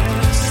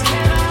west,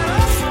 get out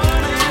of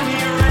fun and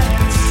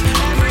errands.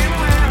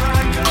 Everywhere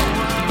I go,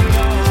 I'm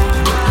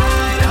going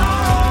right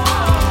on.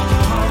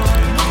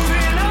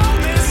 Moving on,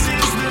 this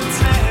is the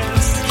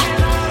test. Get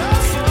out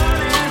of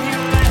fun and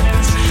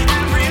errands.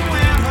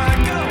 Everywhere I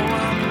go,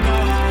 I'm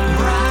going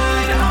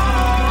right on.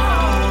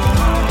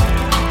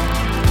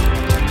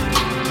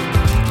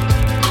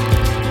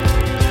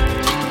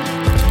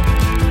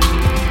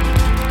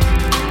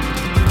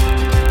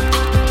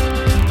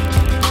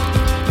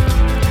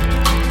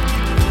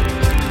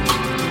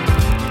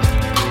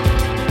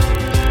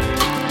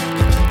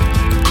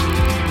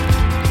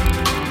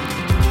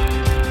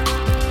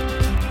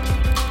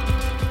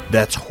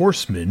 That's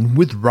Horseman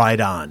with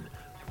Ride On.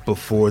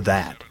 Before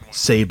that,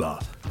 Saba,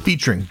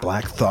 featuring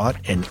Black Thought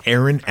and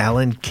Eryn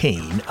Allen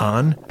Kane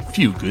on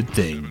Few Good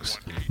Things.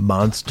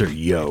 Monster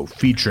Yo,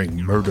 featuring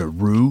Murdah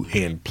Rue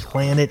and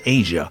Planet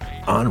Asia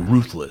on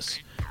Ruthless.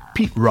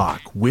 Pete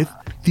Rock with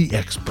The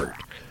Xprt.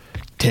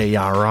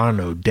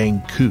 Taiyamo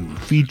Denku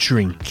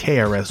featuring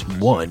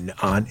KRS-ONE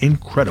on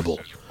Incredible,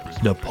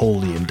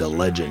 Napoleon the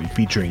Legend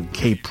featuring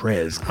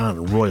K-Prez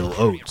on Royal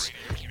Oats,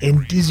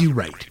 and Dizzy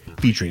Wright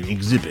featuring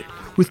Xzibit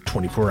with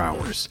 24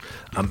 Hours.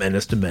 I'm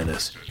Ennis the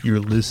Menace. You're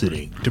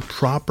listening to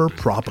Proper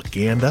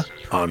Propaganda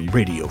on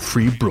Radio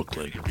Free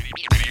Brooklyn.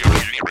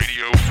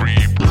 Radio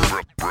Free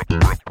Brooklyn.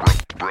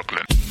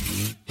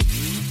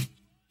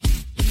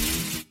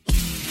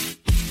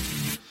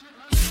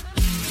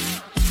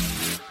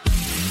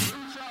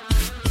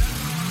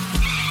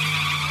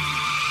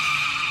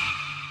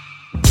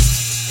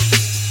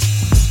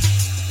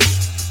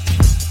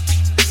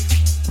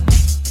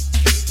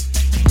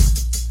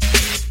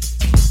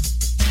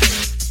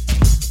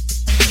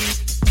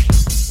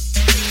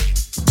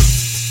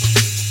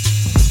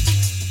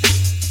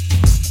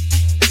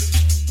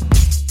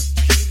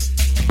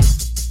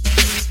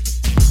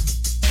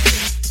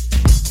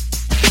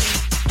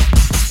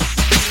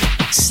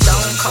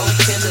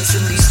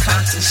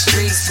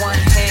 One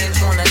hand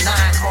on a 9,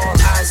 all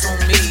eyes on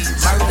me.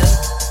 Murder,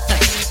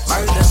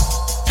 murder,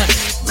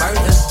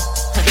 murder,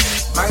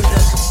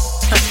 murder.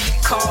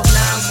 Call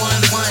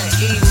 911,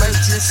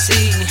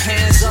 emergency.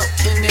 Hands up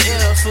in the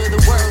air for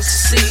the world to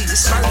see.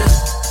 It's murder,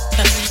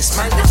 it's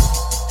murder,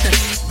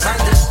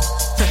 murder,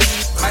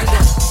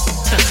 murder,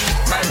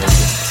 murder.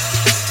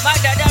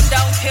 Murder them,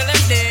 don't kill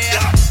him dead.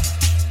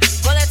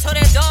 Bullet to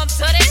the dome,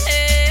 to the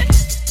head.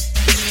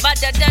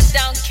 Murder them,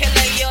 don't kill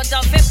him. You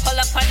don't fit, pull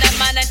up on that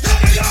man and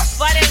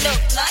what it look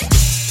like?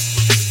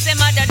 Say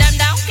murder them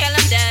down, kill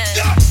them dead.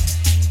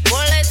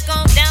 Bullets go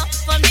down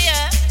from the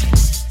air.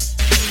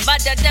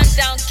 Murder them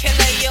down, kill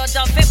her. You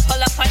don't fit, pull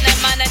up on that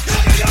man and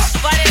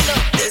what it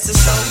look. There's a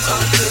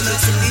so-called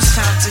killers in these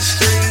county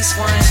streets.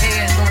 One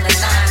hand on the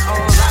 9,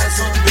 all eyes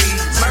on me.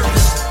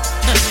 Murder,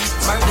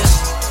 murder,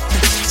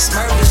 it's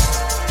murder,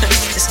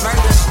 it's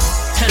murder.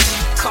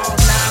 Call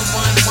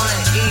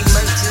 911,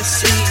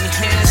 emergency.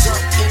 Hands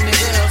up in the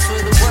air for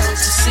the world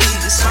to see.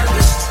 It's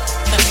murder,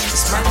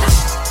 it's murder,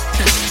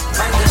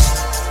 murder,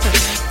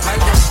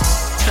 murder,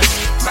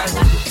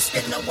 murder. It's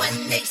been a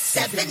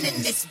 187 in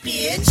this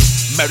bitch.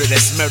 Murder,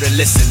 that's murder,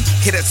 listen.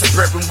 Hit a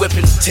suburban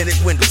whipping, tinted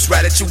windows,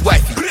 right at your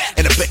wifey.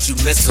 And I bet you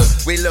miss her.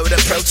 We load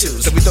up Pro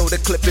Tools, and we throw the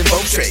clip in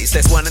both trays.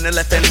 That's one in the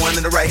left and one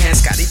in the right hand.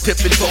 Scotty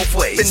Pippen both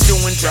ways. Been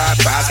doing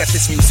drive-bys, got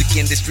this music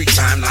industry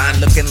timeline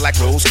looking like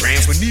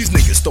Rosecrans when these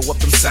niggas throw up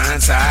them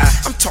signs high.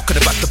 I'm talking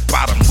about the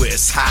bottom where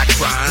it's high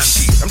crime.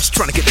 Shit, I'm just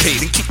trying to get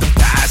paid and keep them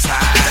thighs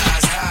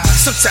high.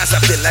 Sometimes I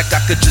feel like I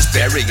could just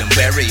bury him.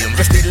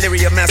 Rest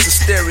delirium, mass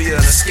hysteria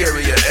in a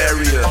scarier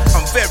area.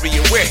 I'm very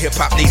aware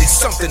hip-hop needed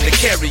something to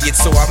carry it,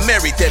 so I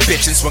married that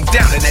bitch and swung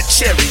down in that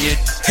chariot.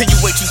 And you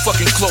way too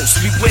fucking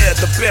close, beware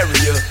the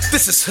barrier.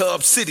 This is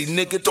Hub City,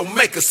 nigga, don't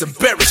make us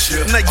embarrass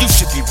you. Now you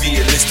should be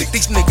realistic,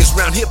 these niggas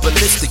round here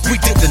ballistic. We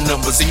did the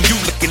numbers and you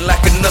looking like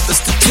another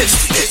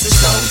statistic. There's a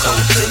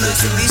so-called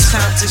killers in these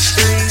county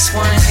streets.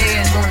 One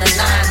hand on the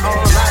 9,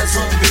 all eyes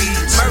on me.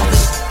 Murder,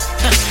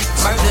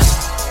 murder,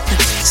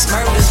 it's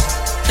murder,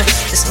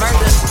 it's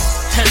murder.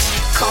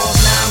 Call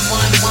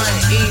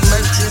 911,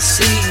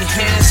 emergency.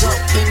 Hands up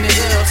in the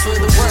air for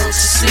the world to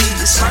see.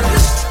 It's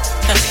murder,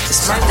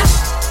 it's murder,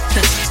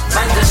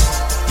 murder,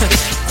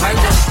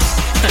 murder,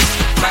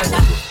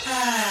 murder.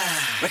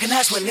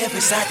 Recognize we're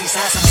living side by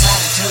side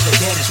until the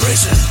dead is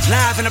risen.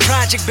 Live in a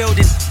project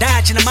building,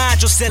 dodging the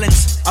module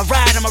ceilings. I'm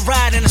a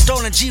ride in a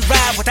stolen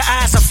G-Ride with the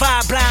eyes of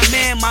fire, blind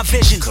man, my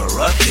vision.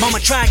 Corrupted. Mama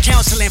tried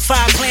counseling,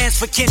 5 plans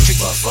for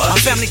Kendrick. My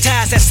family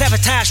ties that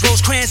sabotage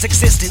Rosecrans'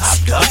 existence.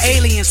 My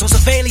aliens on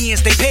surveillance,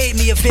 they paid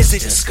me a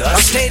visit.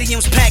 Our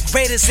stadiums packed,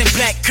 raiders in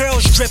black,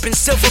 curls dripping,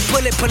 silver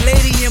bullet,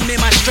 palladium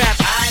in my strap.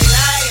 I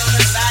lie on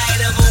the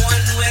side of a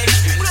one-way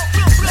street.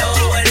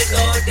 Nowhere to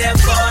go,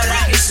 therefore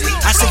I can see.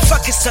 I say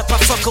fuck it's up, I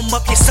fuck 'em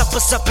up, your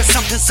supper's up and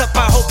something's up.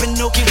 I hope and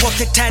no can walk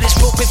the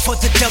tightest rope before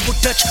the double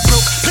dutch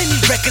broke. Plenty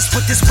records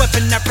with this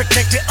weapon, I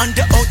protect it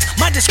under oath.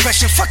 My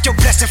discretion, fuck your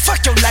blessing,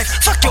 fuck your life,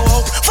 fuck your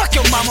hope, fuck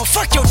your mama,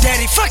 fuck your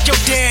daddy, fuck your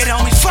dad,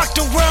 homie. Fuck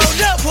the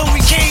world up when we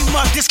came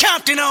up, this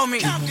Compton on me.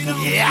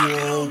 Yeah.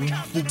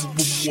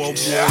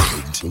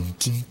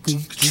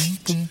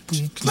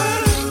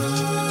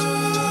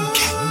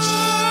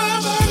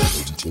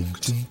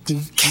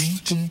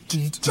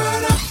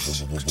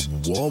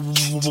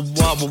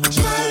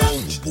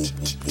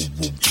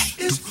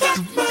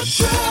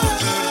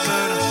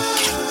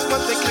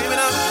 What they claiming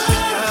up?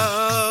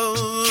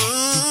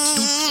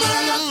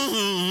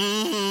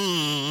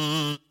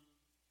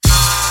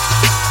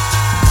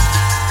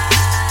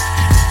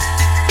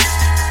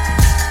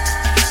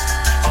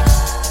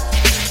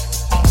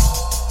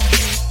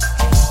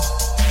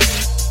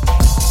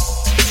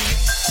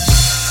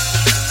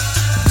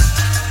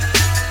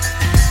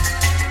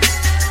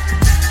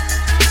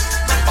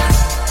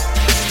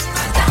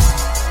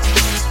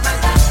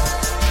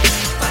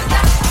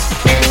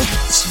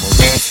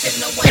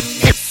 Been a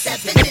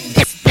 187 in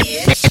this bitch.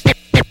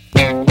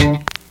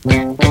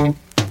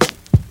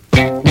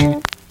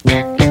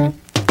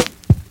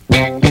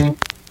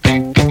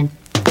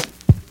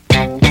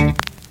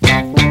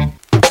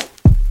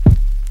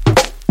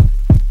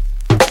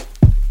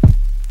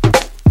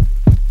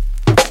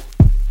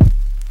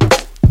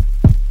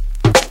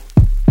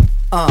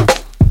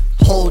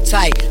 Hold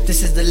tight,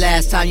 this is the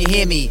last time you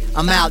hear me.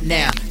 I'm out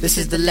now, this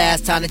is the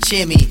last time to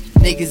cheer me.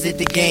 Niggas at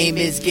the game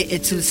is getting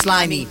too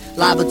slimy.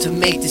 Liable to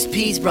make this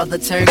piece, brother,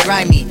 turn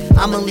grimy.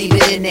 I'ma leave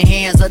it in the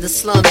hands of the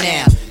slum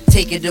now.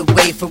 Take it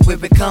away from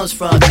where it comes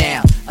from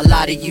now. A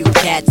lot of you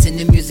cats in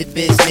the music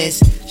business,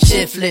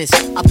 shiftless,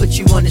 I put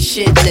you on the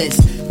shit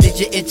list. Did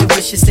your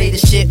intuition say the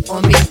shit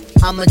on me?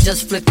 I'ma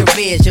just flip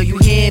careers, yo, you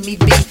hear me,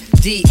 B?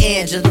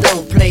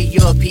 D'Angelo, play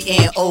your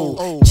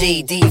piano.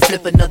 JD,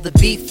 flip another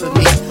beat for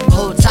me.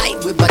 Hold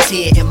tight with my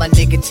tear and my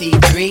nigga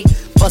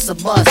T3. Bust a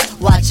bus,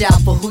 watch out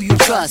for who you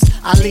trust.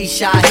 Ali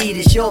Shaheed,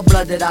 it's your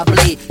blood that I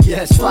bleed.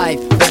 Yes, fight,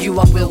 for you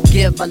I will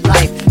give my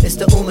life. It's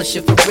the Uma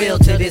shit for real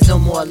till there's no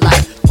more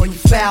life. When you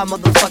foul,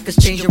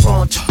 motherfuckers change your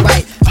wrong to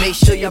right. Make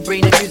sure y'all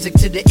bring the music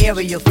to the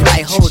area of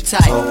flight. Hold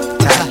tight. Hold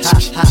tight.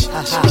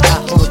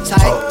 Hold tight.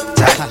 Hold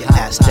tight, your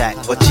ass jack.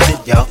 What you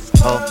did, yo?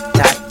 Hold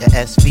tight, your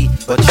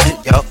SB. What you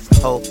did, yo?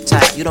 Hold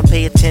tight, you don't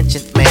pay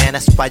attention, man.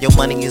 That's why your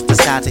money is the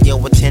size of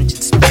your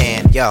attention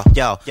span. Yo,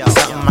 something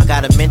I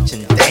gotta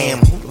mention. Damn,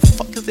 who the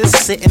fuck is this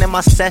sitting in my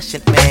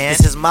session, man?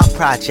 This is my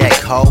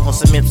project, ho, on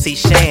some MC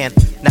Shan.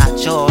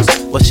 Not yours,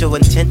 what's your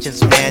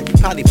intentions, man? You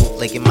probably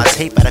bootlegging my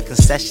tape at a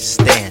concession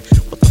stand.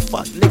 What the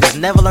fuck, niggas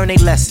never learn a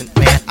lesson,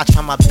 man. I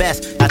try my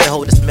best not to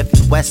hold a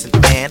Smith & Wesson,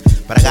 man.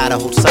 But I gotta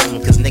hold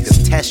something, cause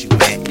niggas test you,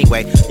 man.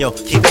 Anyway, yo,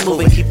 keep it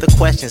moving, keep the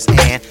questions,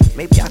 and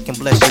maybe I can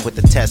bless you with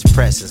the test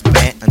presses,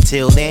 man.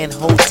 Until then,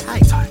 hold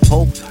tight,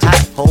 hold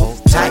tight, hold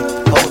tight,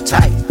 hold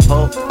tight,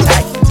 hold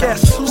tight.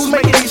 Yes, who's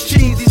making these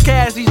cheese, these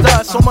cash, these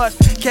dust? So much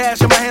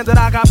cash in my hand that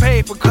I got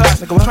paid for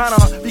cuts. I'm trying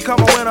to become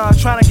a winner,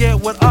 trying to get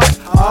with us.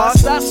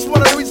 That's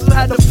one of the reasons I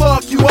had to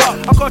fuck you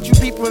up. I caught you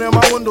peeping in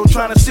my window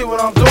trying to see what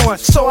I'm doing.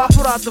 So I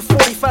put out the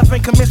 45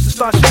 and commenced to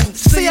start shooting.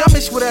 See, I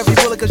missed with every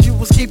bullet cause you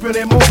was keeping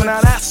it moving.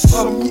 Now that's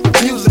some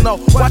music, no,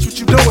 watch what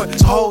you doing.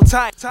 So hold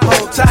tight,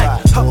 hold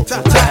tight, hold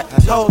tight,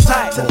 hold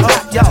tight,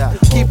 yo,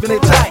 keeping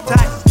it tight,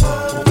 tight.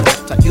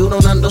 You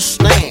don't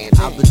understand,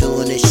 I've been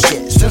doing this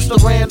shit since the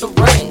rain.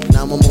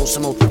 Now I'm on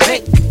some more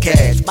fake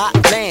cash, by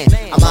land.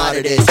 I'm out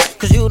of this,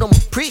 cause you don't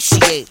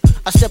appreciate.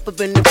 I step up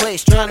in the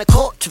place trying to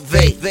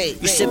cultivate.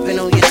 You sipping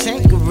on your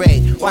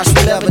Tanqueray, watch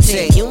me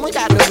levitate. You ain't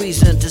got no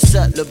reason to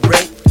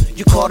celebrate.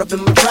 You caught up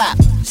in my trap,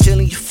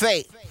 sealing your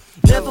fate.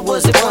 Never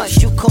was it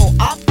once you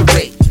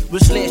cooperate,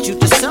 which led you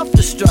to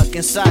self-destruct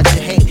inside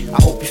your hate.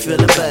 I hope you're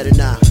feeling better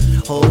now.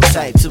 Hold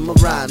tight to my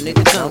rhyme,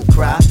 nigga, don't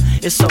cry.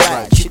 It's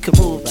alright, you can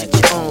move at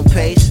your own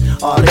pace.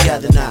 All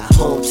together now,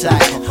 hold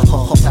tight,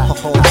 hold tight,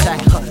 hold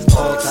tight,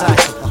 hold tight,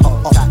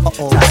 hold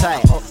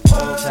tight,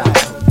 hold tight.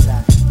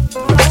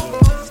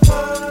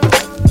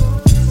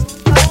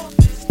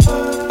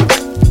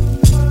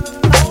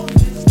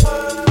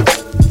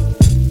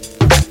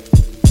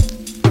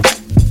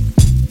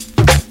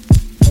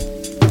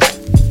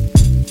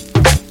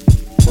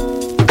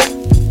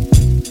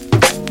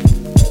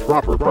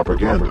 Proper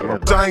propaganda.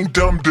 Dang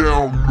dumb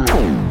down.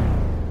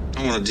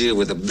 I want to deal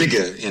with a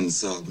bigger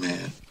insult,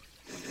 man.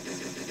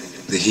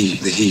 The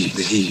heat, the heat,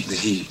 the heat, the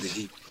heat, the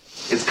heat.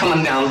 It's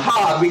coming down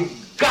hard. We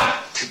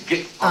got to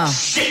get our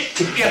shit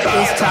together.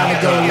 It's time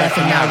to go left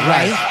and not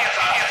right.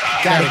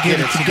 Gotta get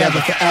it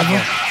together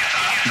forever.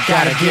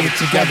 Gotta get it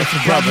together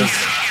for brothers.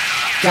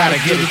 Gotta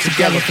get it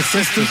together for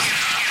sisters.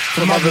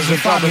 For mothers and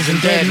fathers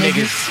and dead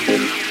niggas.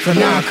 For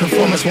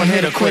non-conformists,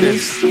 one-hitter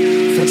quitters.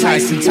 For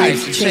Tyson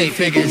types and shade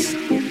figures.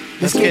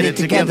 Let's get it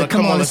together,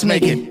 come on, let's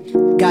make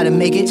it. Gotta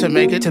make it, to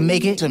make it, to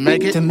make it, to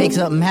make it, to make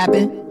something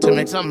happen, to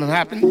make something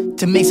happen,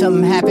 to make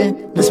something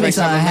happen, let's make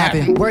something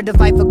happen. Word to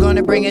fight for,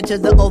 gonna bring it to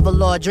the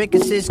overlord.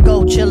 Drinking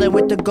Cisco, chilling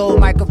with the gold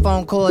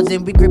microphone cords.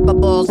 And we grip our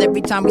balls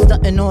every time we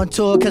stuntin' on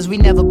tour. Cause we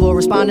never bore,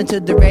 responding to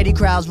the ready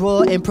crowds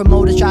roar. And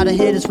promoters try to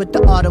hit us with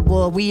the art of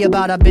war. We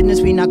about our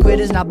business, we not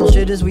quitters, not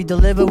bullshitters. We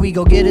deliver, we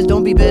go getters,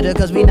 don't be bitter.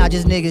 Cause we not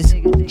just niggas.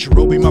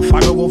 Cherubi, my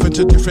fire woven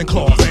to different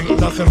cloth. Ain't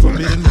nothing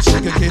forbidden, this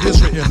nigga kid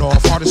is written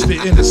off. Hardest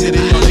spit in the city,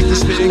 y'all niggas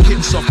spitting,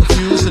 getting so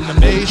confused in the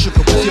maze. Sugar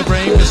with your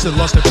brain, missing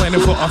lust and planning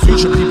for our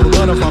future people.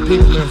 None of our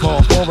people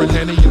involved. Pouring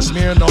Henny and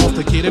smearing off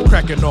to get it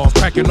cracking off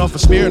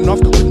and smearing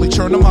off to quickly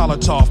turn the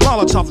Molotov.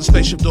 Molotov the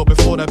spaceship door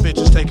before that bitch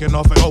is taking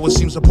off. And oh, it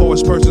seems the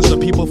poorest persons, the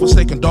people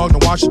forsaken dog,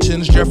 the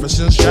Washingtons,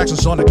 Jeffersons,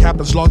 Jacksons on the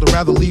captain's log. They'd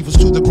rather leave us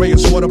to the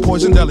grayest water,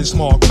 poison, deli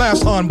smog.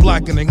 Mass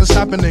unblackening is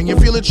happening. You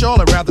feel it, y'all?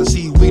 I'd rather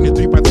see we in a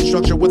 3x3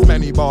 structure with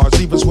many bars.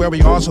 Leave us where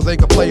we are so they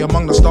can play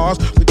among the stars.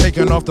 We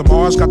taking off the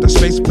Mars, got the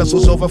space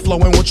vessels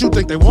overflowing. What you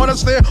think they want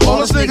us there?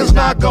 All us niggas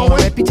not going.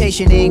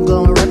 Reputation ain't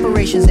glowing,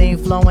 reparations ain't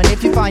flowing.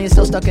 If you find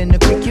yourself stuck in the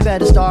creek, you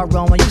better start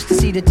rowing. Used to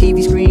see the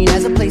TV screen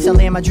as a place I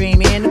land my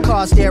dream. In the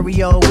car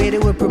stereo, where they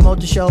would promote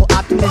the show.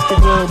 Optimistic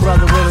little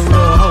brother with a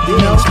real hope, you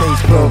know.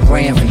 Space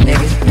program for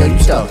niggas, yo, you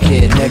stuck,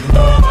 kid, nigga.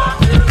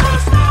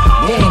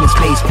 There ain't a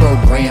space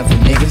program for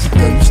niggas,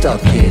 yo, you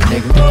stuck, kid,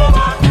 nigga.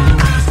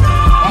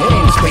 There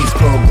ain't a space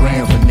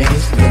program for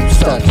niggas, yo, you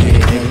stuck,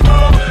 kid, nigga.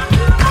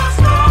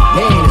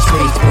 There ain't a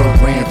space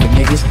program for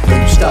niggas, yo,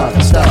 you stuck.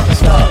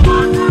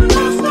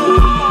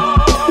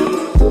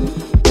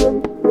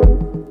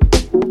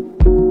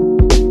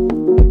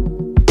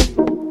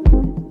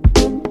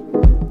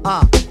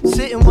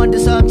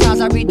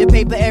 I read the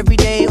paper every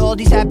day. All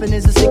these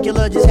happenings are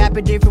secular, just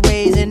happen different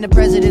ways. And the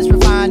president's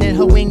refined in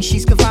her wings,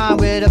 she's confined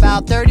with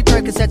about 30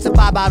 Percocets and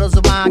 5 bottles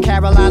of wine.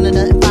 Carolina,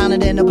 nothing finer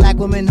than a black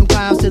woman who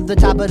climbs to the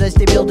top of the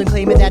state building,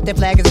 claiming that their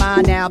flag is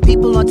mine. Now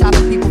people on top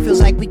of people feels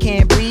like we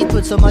can't breathe.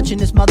 Put so much in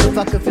this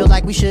motherfucker, feel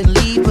like we shouldn't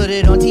leave. Put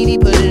it on TV,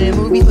 put it in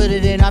movies, put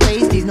it in our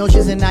face. These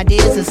notions and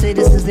ideas of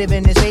citizens live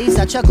in this space.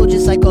 I chuckle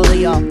just like all of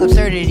y'all.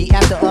 Absurdity,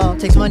 after all,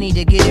 takes money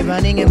to get it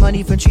running, and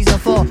money from trees on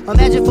fall.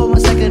 Imagine for 1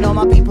 second all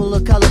my people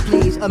of color,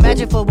 please.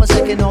 Imagine for 1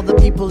 second all the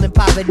people in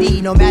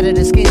poverty, no matter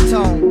the skin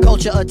tone,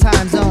 culture or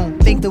time zone.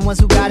 Think the ones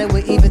who got it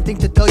would even think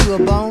to throw you a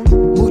bone?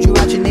 Moved you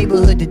out your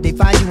neighborhood, did they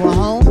find you a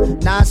home?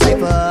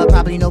 Non-cypher,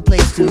 probably no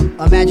place to.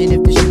 Imagine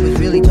if the shit was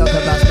really talking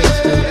about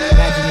space too.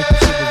 Imagine if the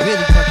shit was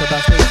really talking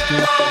about space too.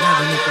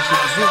 Imagine if the shit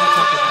was really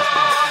talking about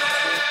space.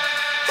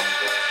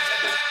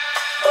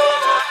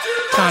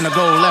 Time to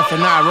go left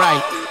and not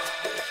right.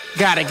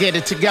 Gotta get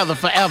it together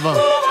forever.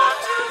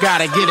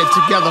 Gotta get it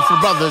together for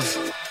brothers.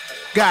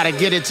 Gotta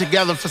get it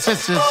together for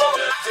sisters.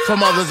 For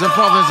mothers and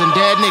fathers and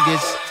dead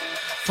niggas.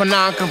 For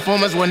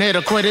non-conformers, one hit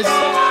or quitters.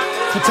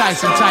 For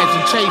Tyson types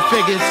and Che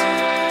figures.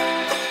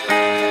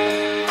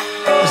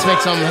 Let's make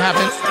something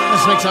happen.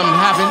 Let's make something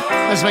happen.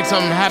 Let's make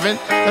something happen.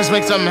 Let's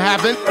make something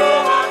happen.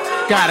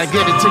 Gotta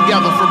get it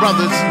together for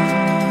brothers.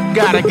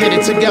 Gotta get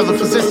it together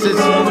for sisters.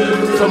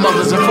 For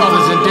mothers and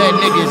fathers and dead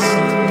niggas.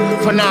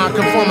 For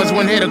non-conformers,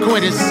 one hit or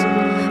quitters.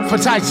 For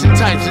Tyson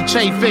types and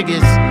Che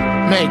figures.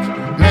 Make.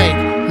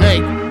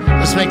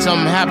 Let's make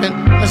something happen.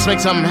 Let's make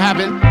something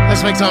happen.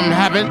 Let's make something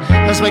happen.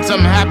 Let's make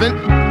something happen.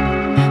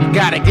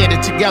 Gotta get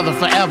it together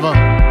forever.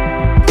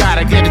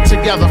 Gotta get it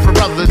together for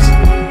brothers.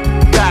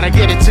 Gotta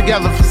get it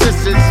together for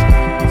sisters.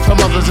 For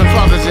mothers and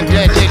fathers and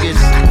dead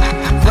niggas.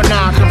 For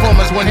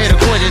non-conformers, one hit or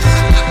quitters.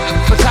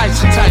 For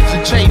Tyson types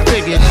and Che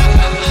figures.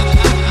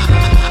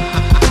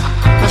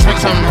 Let's make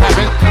something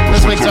happen.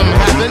 Let's make something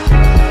happen.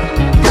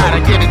 Gotta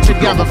get it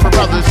together for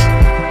brothers.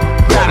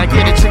 Gotta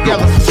get it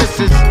together for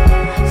sisters.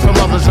 For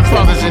mothers and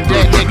fathers and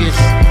dead niggas.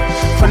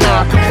 For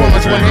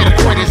non-conformers, one hit or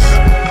quitters.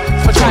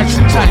 For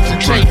Tyson types and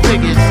Che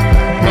figures.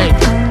 Make.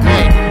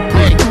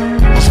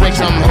 Let's make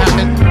something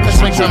happen.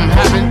 Let's make something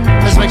happen.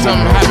 Let's make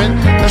something happen.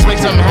 Let's make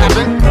something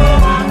happen.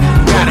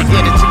 Gotta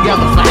get it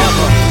together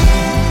forever.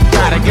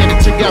 Gotta get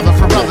it together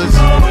for brothers.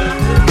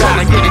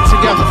 Gotta get it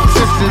together for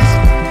sisters.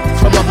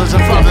 For mothers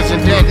and fathers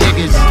and dead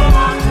niggas.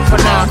 For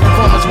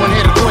non-conformers, one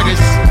hit or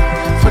quitters.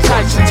 For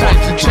Tyson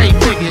types and Che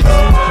figures.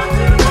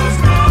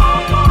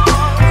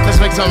 Let's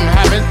make something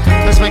happen.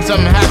 Let's make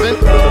something happen.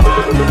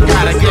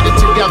 Gotta get it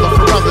together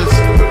for brothers.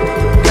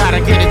 Gotta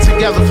get it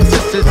together for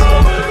sisters.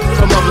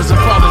 For mothers and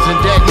fathers and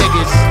dead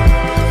niggas.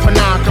 For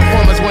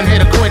non-conformers, one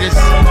hit or quitters.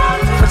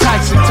 For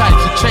Tyson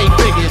types and Che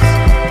figures.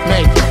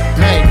 Make.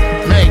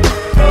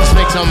 Let's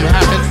make something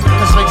happen.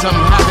 Let's make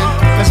something happen.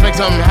 Let's make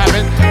something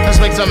happen. Let's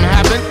make something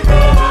happen.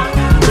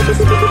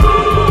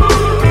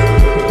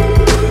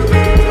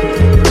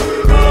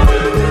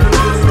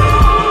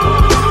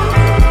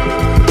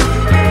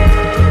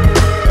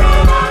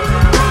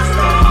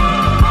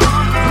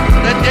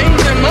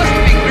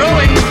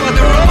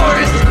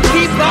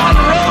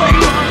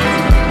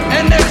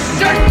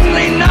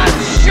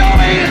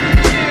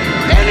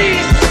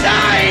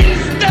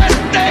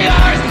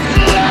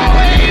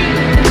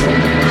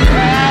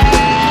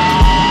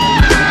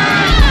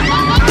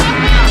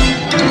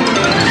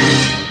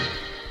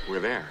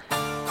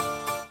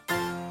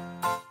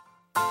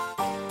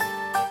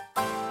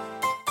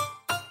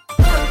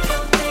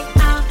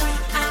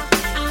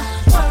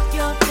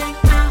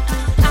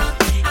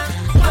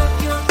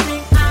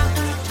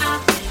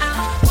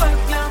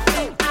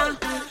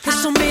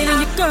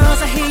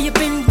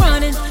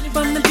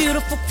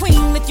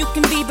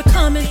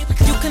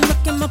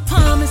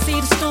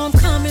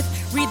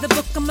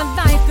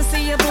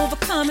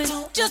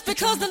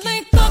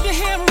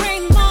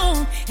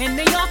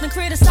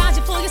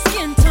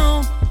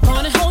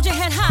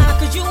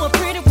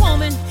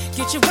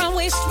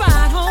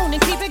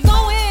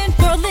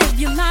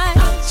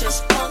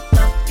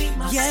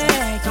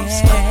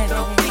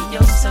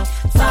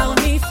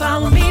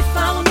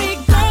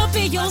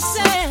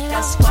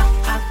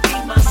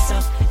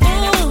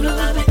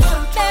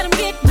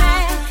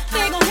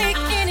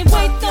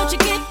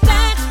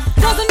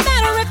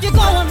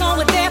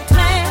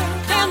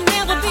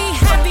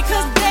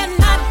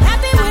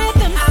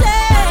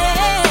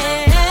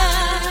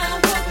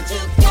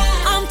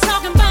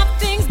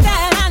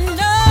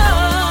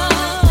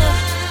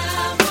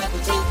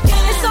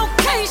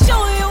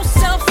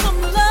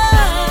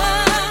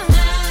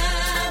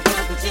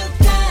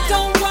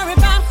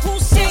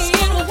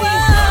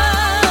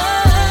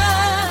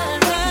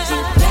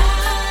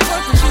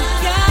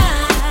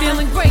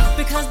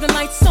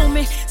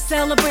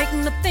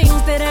 Celebrating the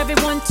things that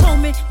everyone told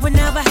me would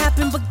never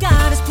happen, but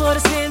God has put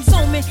his hands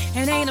on me,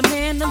 and ain't a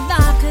man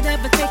alive could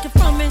ever take it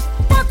from me.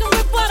 Working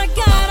with what I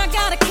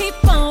gotta keep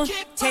on.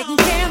 Taking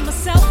care of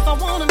myself, I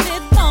wanna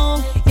live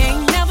long.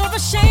 Ain't never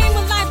ashamed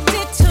what life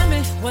did to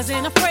me.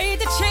 Wasn't afraid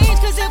to change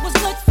cause it was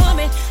good for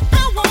me. I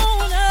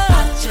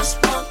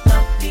just wanna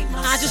be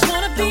myself. I just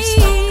wanna be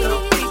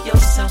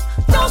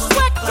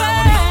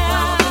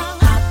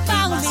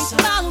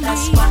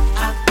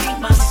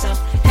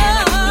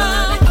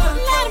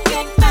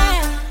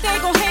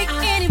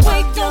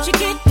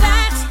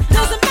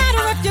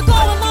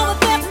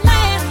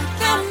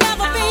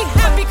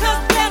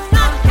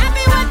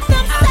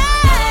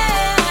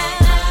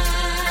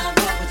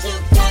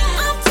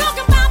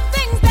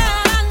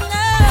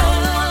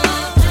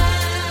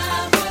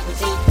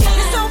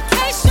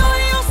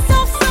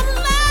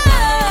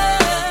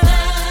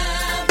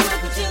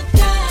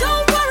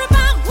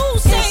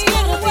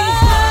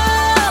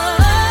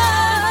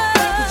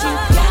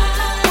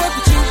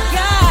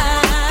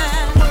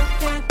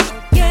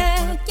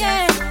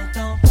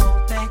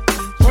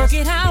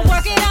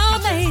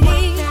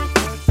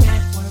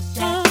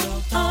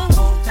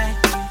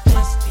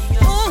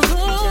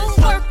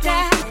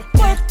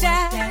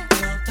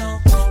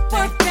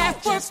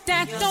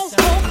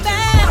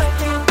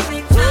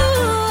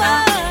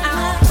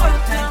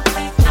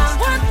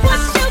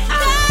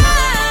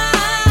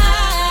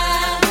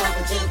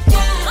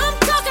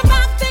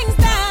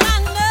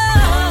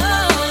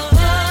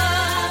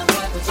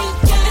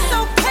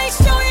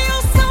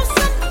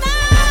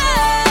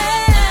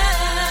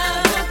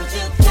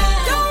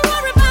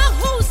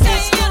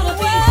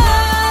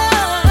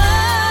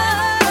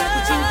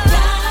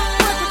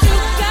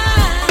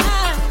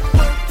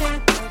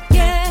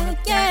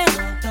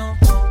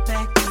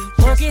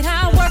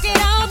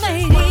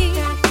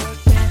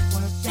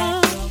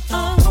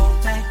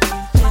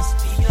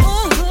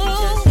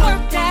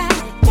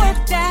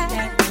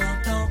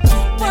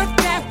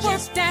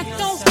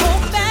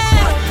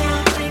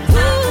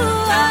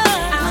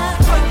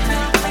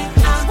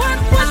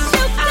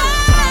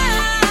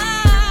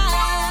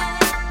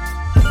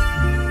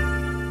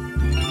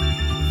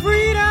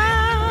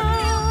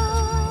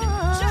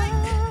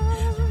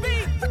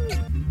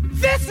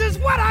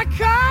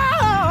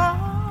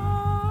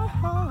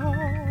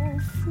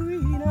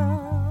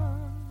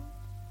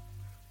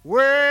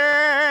Well,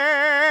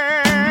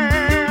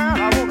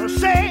 I wanna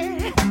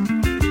say,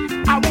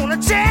 I wanna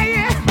tell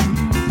you,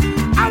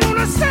 I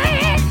wanna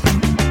say,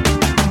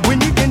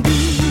 when you can do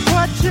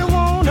what you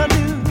wanna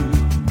do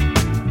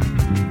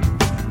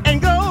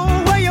and go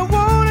where you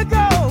wanna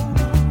go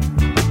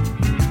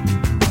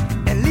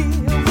and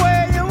live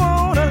where you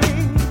wanna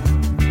live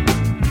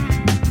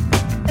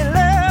and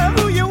love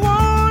who you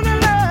wanna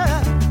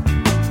love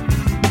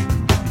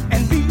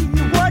and be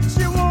what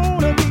you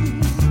wanna be.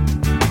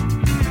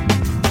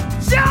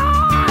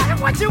 Join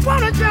what you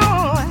wanna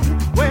join.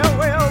 Well,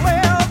 well,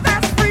 well,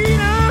 that's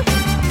freedom.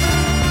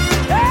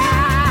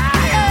 Yeah,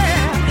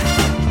 yeah.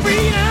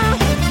 Freedom.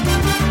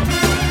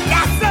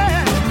 Yes, sir.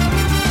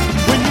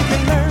 When you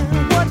can learn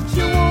what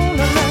you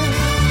wanna learn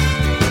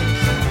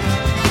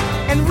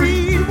and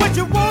read what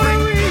you wanna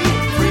read,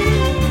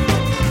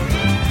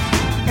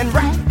 and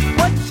write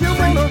what you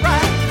wanna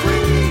write,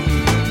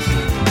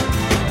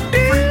 do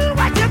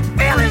what you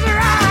feel is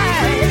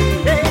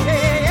right. Yeah,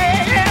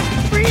 yeah, yeah.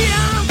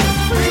 Freedom.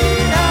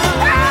 Freedom.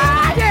 Ah,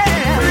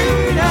 yeah.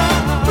 Freedom.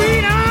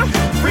 Freedom.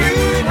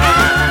 Freedom. Ah,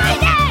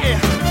 yeah.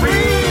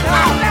 Freedom.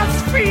 Oh, that's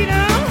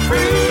freedom.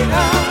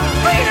 Freedom.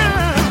 Freedom.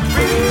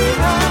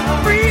 Freedom.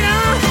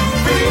 Freedom.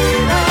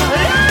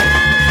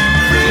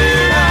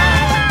 Freedom.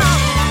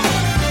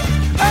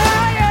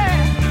 Oh, yeah.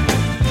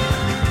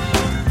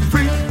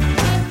 Free.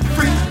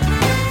 Free.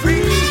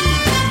 Free.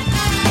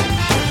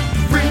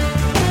 Free.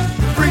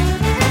 Free. Free.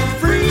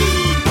 Free.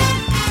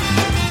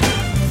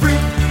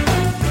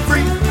 Free.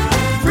 Free.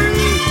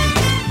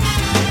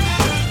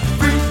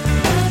 Free.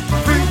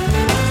 Free.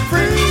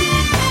 Free.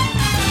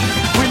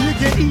 When you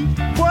can eat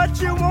what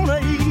you wanna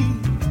eat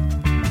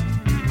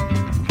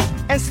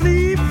and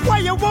sleep where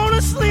you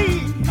wanna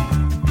sleep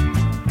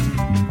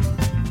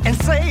and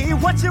say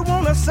what you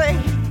wanna say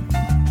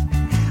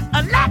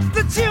and let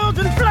the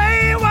children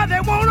play while they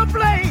wanna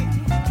play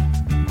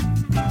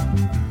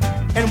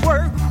and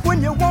work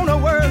when you wanna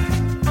work,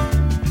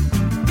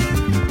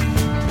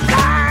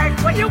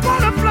 flirt when you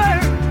wanna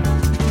flirt.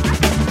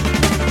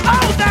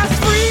 Oh, that's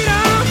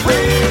freedom.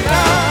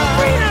 Freedom.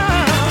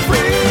 Freedom.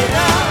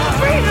 Freedom.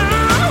 Freedom.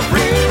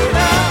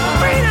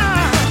 Freedom.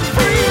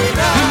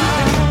 Freedom.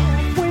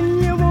 When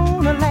you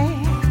wanna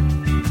laugh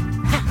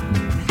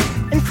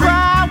and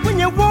cry when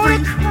you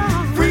wanna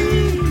cry.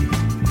 Free.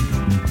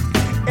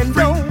 And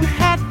don't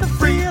have to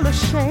feel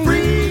ashamed.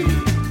 Free.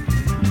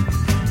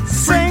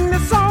 Sing the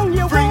song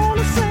you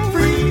wanna sing.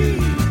 Free.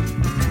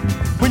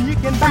 When you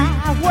can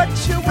buy what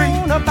you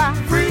wanna buy.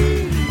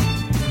 Free.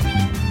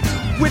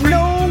 With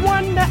no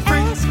one to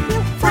ask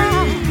you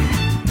why.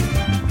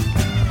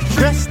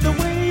 Dress the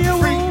way you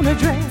wanna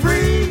dress.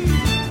 Free.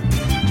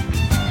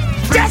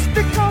 Just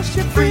because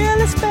you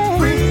feel it's best.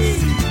 Free.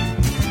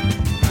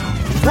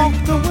 Walk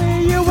the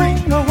way you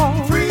wanna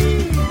walk.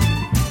 Free.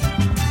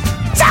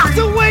 Talk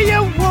the way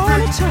you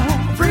wanna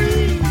talk.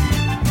 Free.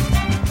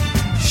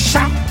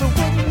 Shout the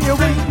way you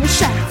wanna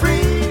shout.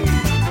 Free.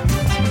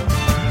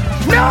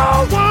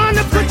 No one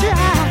to put you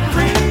out.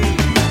 Free.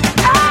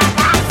 Ah,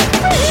 that's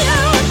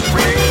freedom.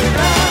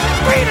 Freedom.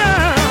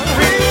 Freedom.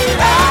 Freedom.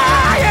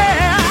 Ah,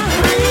 yeah.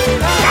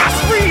 Freedom. That's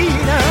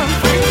freedom.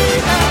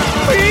 Freedom.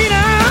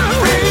 Freedom.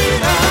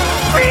 Freedom.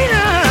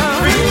 Freedom.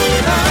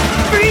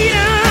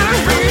 Freedom.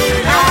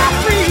 Freedom. Ah,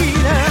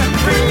 freedom.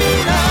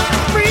 Freedom.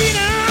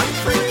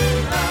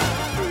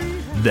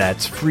 Freedom.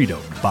 That's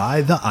Freedom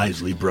by the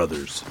Isley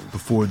Brothers.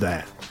 Before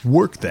that,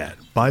 Work That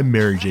by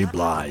Mary J.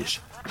 Blige.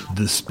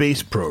 The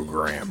Space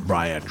Program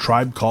by A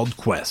Tribe Called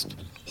Quest.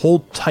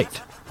 Hold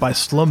Tight by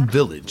Slum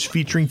Village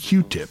featuring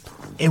Q-Tip.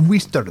 And we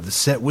started the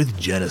set with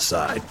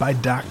Genocide by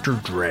Dr.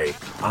 Dre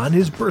on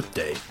his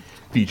birthday,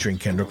 featuring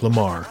Kendrick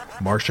Lamar,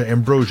 Marsha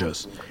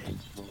Ambrosius,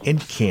 and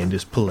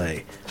Candice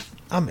Pillay.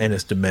 I'm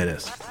Ennis de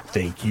Menace.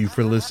 Thank you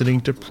for listening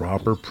to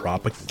Proper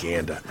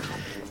Propaganda.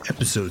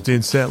 Episodes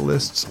and set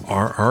lists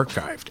are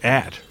archived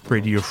at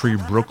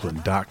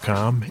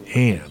radiofreebrooklyn.com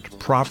and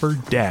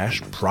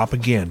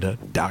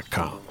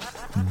proper-propaganda.com.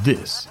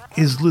 This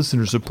is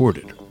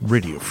listener-supported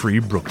Radio Free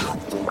Brooklyn.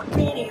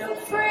 Radio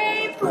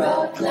Free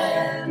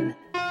Brooklyn.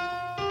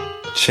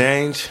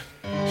 Change?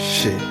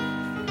 Shit.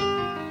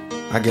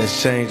 I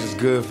guess change is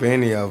good for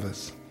any of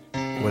us.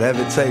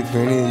 Whatever it takes for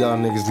any of y'all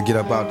niggas to get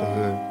up out the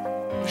hood.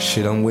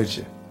 Shit, I'm with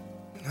you.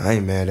 I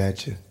ain't mad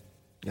at you.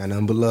 Got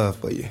nothing but love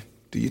for you.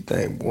 Do you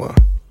think, boy?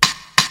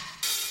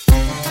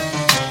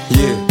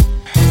 Yeah.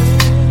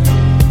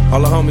 All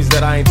the homies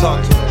that I ain't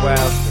talked to in a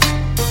while,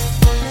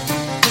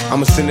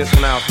 I'ma send this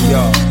one out for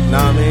y'all.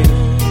 Know what I mean?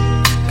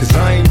 Cause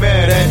I ain't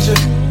mad at you.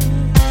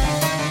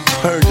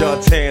 Heard y'all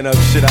tearing up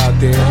shit out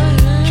there,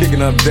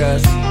 kicking up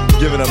dust,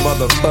 giving a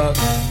motherfuck.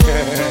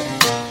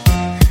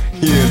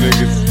 Yeah,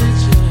 niggas.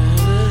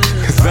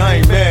 Cause I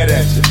ain't mad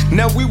at you.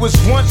 Now we was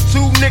once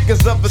two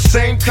niggas of the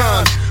same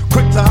kind,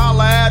 quick to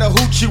holler at a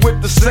hoochie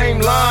with the same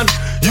line.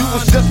 You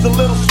was just a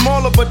little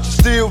smaller, but you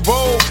still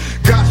roll.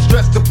 Got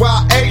stressed to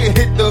YA and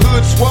hit the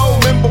hood swole.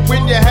 Remember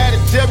when you had a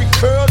Jerry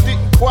curl,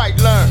 didn't quite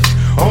learn.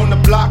 On the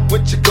block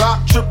with your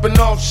Glock, tripping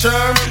off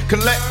Sherm.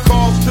 Collect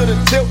calls to the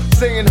tilt,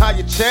 saying how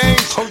you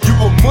changed. Oh, you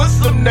a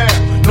Muslim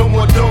now, no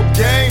more dope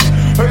games.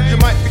 Heard you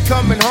might be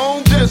coming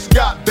home, just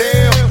got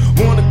bail.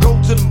 Wanna go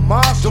to the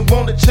mosque, don't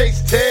wanna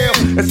chase tail.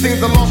 It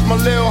seems I lost my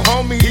little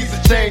homie, he's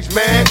a changed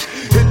man.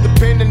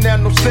 Independent now,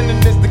 no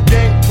sinning is the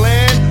game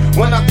plan.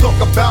 When I talk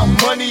about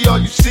money, all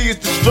you see is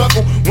the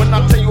struggle. When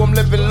I tell you I'm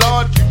living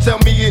large, you tell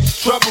me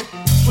it's trouble.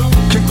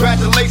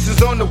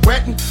 Congratulations on the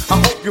wedding, I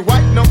hope you're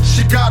right, no,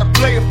 she got a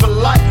player for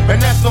life,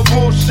 and that's no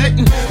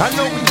bullshitting. I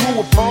know we grew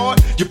apart,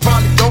 you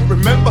probably don't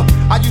remember.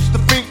 I used to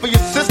think for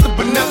your sister,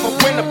 but never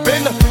went up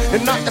in her.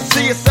 And I can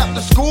see us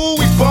after school,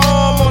 we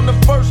bomb on the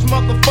first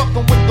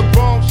motherfucker with the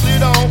wrong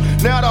shit on.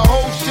 Now the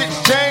whole shit's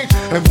changed,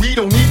 and we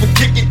don't even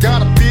kick it.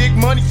 Got a big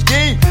money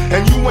scheme,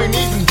 and you ain't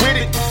even with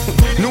it.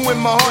 Knew in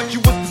my heart you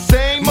was the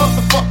same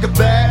motherfucker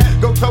bad.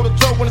 Go toe to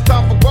toe when it's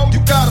time for woe, you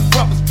got a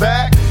brother's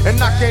back. And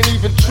I can't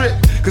even trip,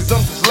 cause I'm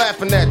just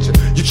laughing at you.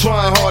 You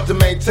trying hard to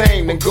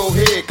maintain, then go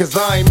ahead, cause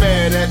I ain't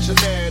mad at you.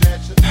 I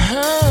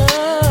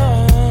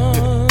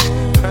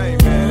ain't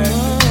mad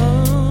at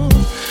you.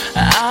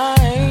 I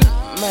ain't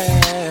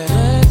mad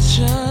at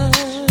you.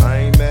 I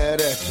ain't mad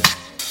at you.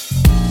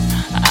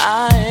 I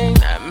ain't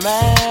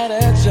mad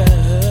at you.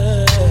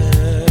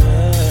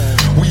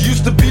 We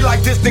used to be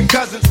like distant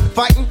cousins,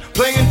 fighting,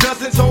 playing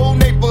dozens, whole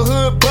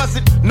neighborhood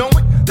buzzing,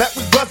 knowing that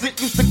we wasn't.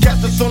 Used to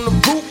catch us on the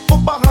roof or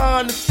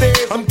behind the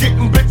stairs. I'm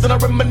getting blitzed and I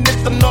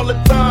reminisce on all the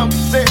time we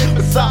said.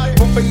 Besides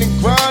bumping and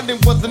grinding,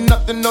 wasn't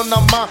nothing on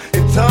our mind.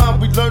 In time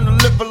we learned to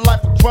live a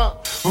life of crime.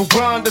 We'll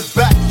grind us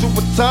back to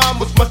a time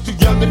was much too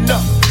young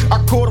enough. I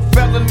caught a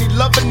felony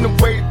loving the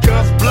way the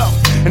guns blow.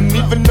 And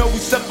even though we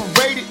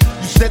separated,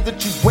 you said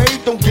that you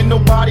wait, don't get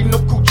nobody no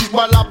coochie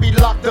while I be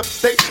locked up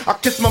state. I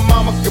kiss my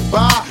mama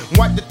goodbye,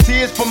 wipe the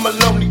tears from my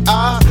lonely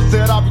eyes.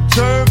 Said I'll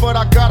return, but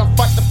I gotta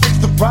fight to fix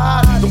the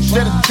ride. Don't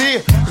shed a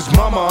tear, cause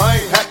mama, I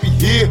ain't happy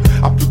here.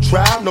 I blew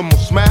trial, no more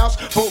smiles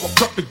for a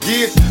couple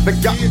years. They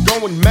got me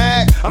going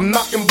mad, I'm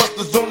knocking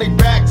busters on their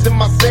backs in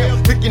my cell.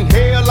 Thinking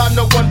hell, I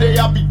know one day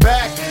I'll be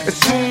back. As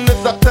soon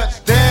as I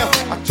touch down,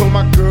 I told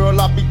my girl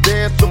I'll be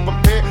there, so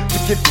prepare to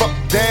get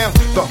fucked down.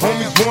 The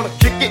homies wanna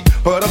kick it,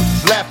 but I'm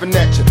just laughing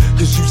at you,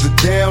 cause you's a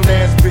down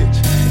ass bitch,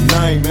 and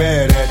I ain't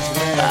mad at you.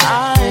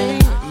 I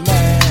ain't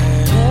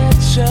mad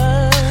at you.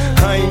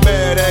 I ain't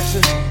mad at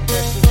you.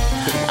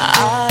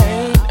 I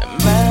ain't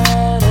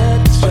mad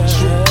at you. A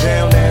true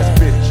down ass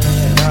bitch,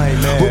 and I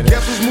ain't mad at you. Well,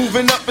 guess who's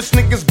moving up? It's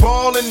niggas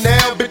ballin'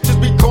 now. Bitches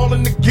be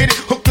calling to get it.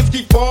 Hookers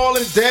keep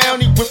falling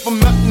down. He went from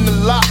nothing to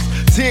lots.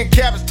 10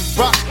 carats to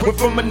rock. Went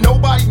from a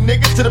nobody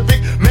nigga to the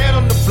big man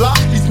on the block.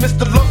 He's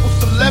Mr. Local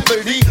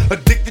Celebrity,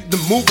 addicted to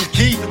moving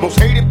key, most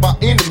hated by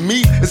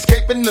enemy,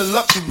 escaping the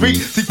luxury.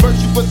 See,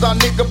 first you was our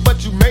nigga,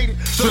 but you made it,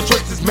 so the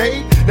choice is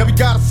made. Now we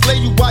gotta slay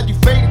you while you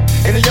faded.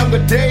 In the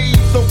younger days,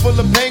 so full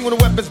of pain when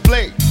the weapons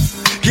blade.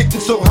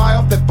 Getting so high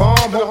off that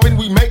bomb, hoping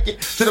we make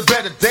it to the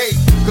better days.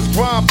 Cause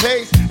crime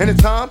pays, and in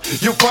time,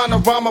 you'll find a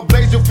rhyme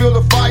ablaze. You'll feel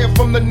the fire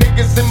from the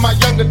niggas in my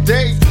younger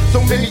days. So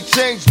many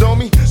changed on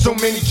me, so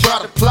many try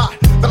to plot.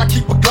 That I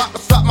keep a Glock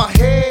beside my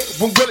head,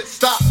 when will it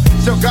stop?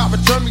 Shall God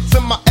return me to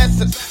my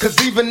essence?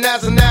 Cause even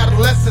as an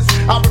adolescent,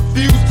 I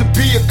refuse to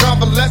be a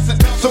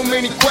convalescent. So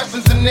many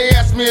questions and they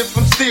ask me if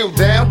I'm still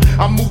down.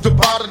 I moved up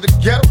out of the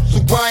ghetto,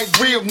 so I ain't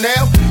real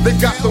now. They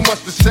got so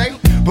much to say,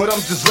 but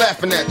I'm just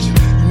laughing at you.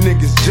 You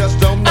niggas just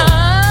don't know,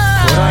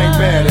 but I ain't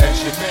mad at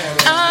you.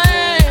 I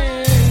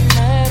ain't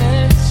mad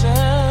at you.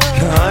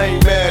 I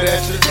ain't mad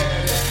at you.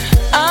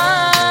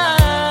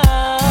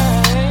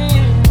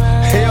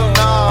 Hell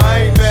nah, I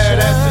ain't mad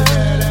at you.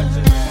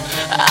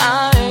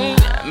 I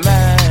ain't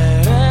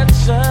mad at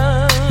you.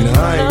 And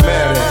I ain't mad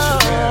at you.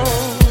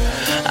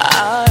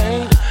 I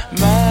ain't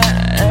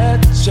mad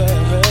at you.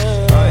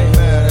 I ain't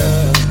mad at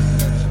you.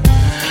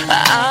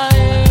 I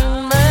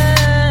ain't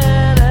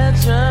mad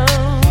at you.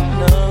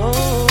 No,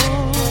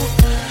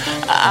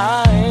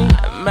 I ain't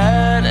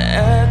mad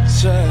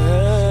at you.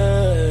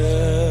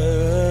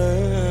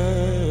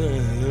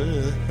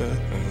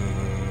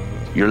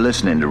 You're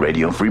listening to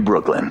Radio Free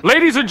Brooklyn.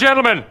 Ladies and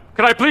gentlemen,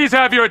 can I please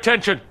have your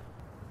attention?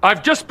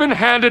 I've just been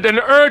handed an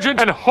urgent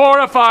and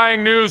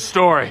horrifying news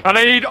story, and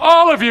I need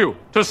all of you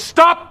to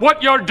stop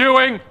what you're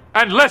doing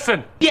and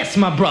listen. Yes,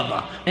 my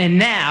brother. And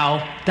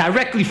now,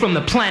 directly from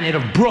the planet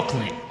of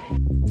Brooklyn.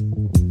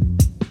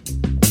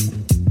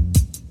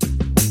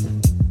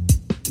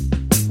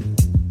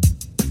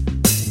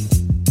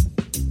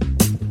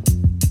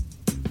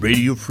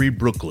 Radio Free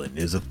Brooklyn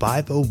is a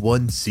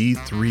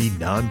 501c3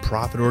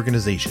 nonprofit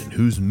organization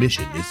whose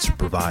mission is to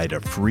provide a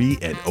free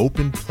and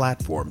open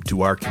platform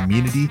to our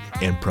community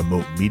and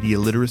promote media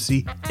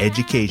literacy,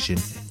 education,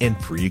 and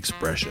free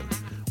expression.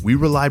 We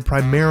rely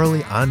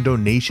primarily on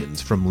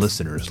donations from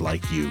listeners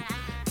like you.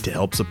 To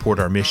help support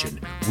our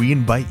mission, we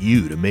invite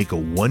you to make a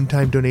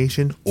one-time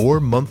donation or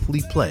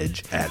monthly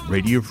pledge at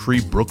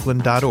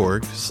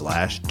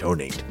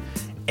radiofreebrooklyn.org/donate.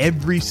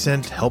 Every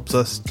cent helps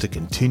us to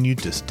continue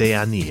to stay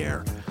on the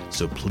air.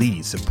 So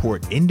please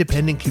support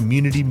independent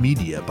community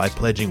media by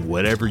pledging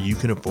whatever you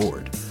can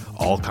afford.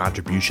 All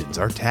contributions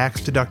are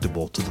tax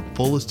deductible to the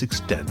fullest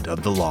extent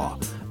of the law.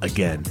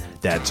 Again,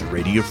 that's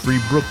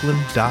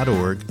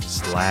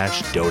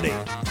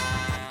radiofreebrooklyn.org/donate.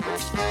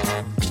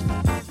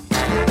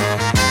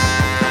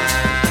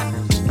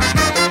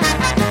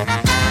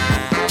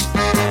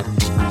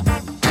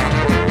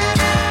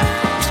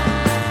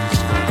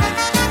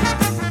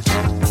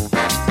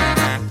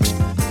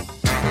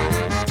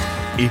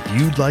 If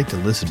you'd like to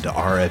listen to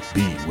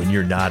RFB when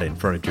you're not in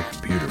front of your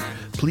computer,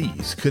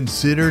 please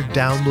consider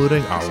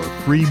downloading our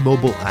free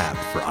mobile app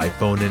for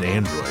iPhone and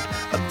Android,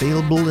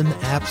 available in the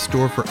App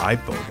Store for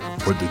iPhone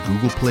or the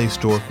Google Play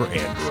Store for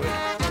Android.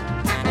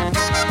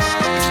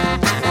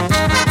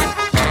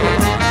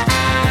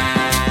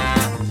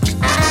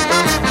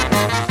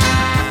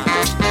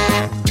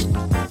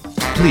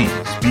 Please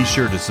be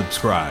sure to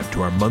subscribe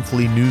to our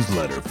monthly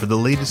newsletter for the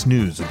latest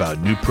news about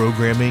new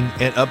programming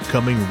and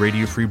upcoming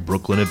Radio Free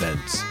Brooklyn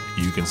events.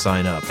 You can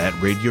sign up at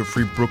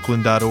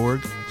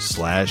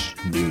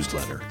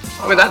radiofreebrooklyn.org/newsletter.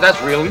 I mean,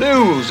 that's real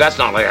news. That's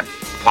not like a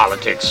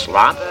politics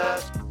slot.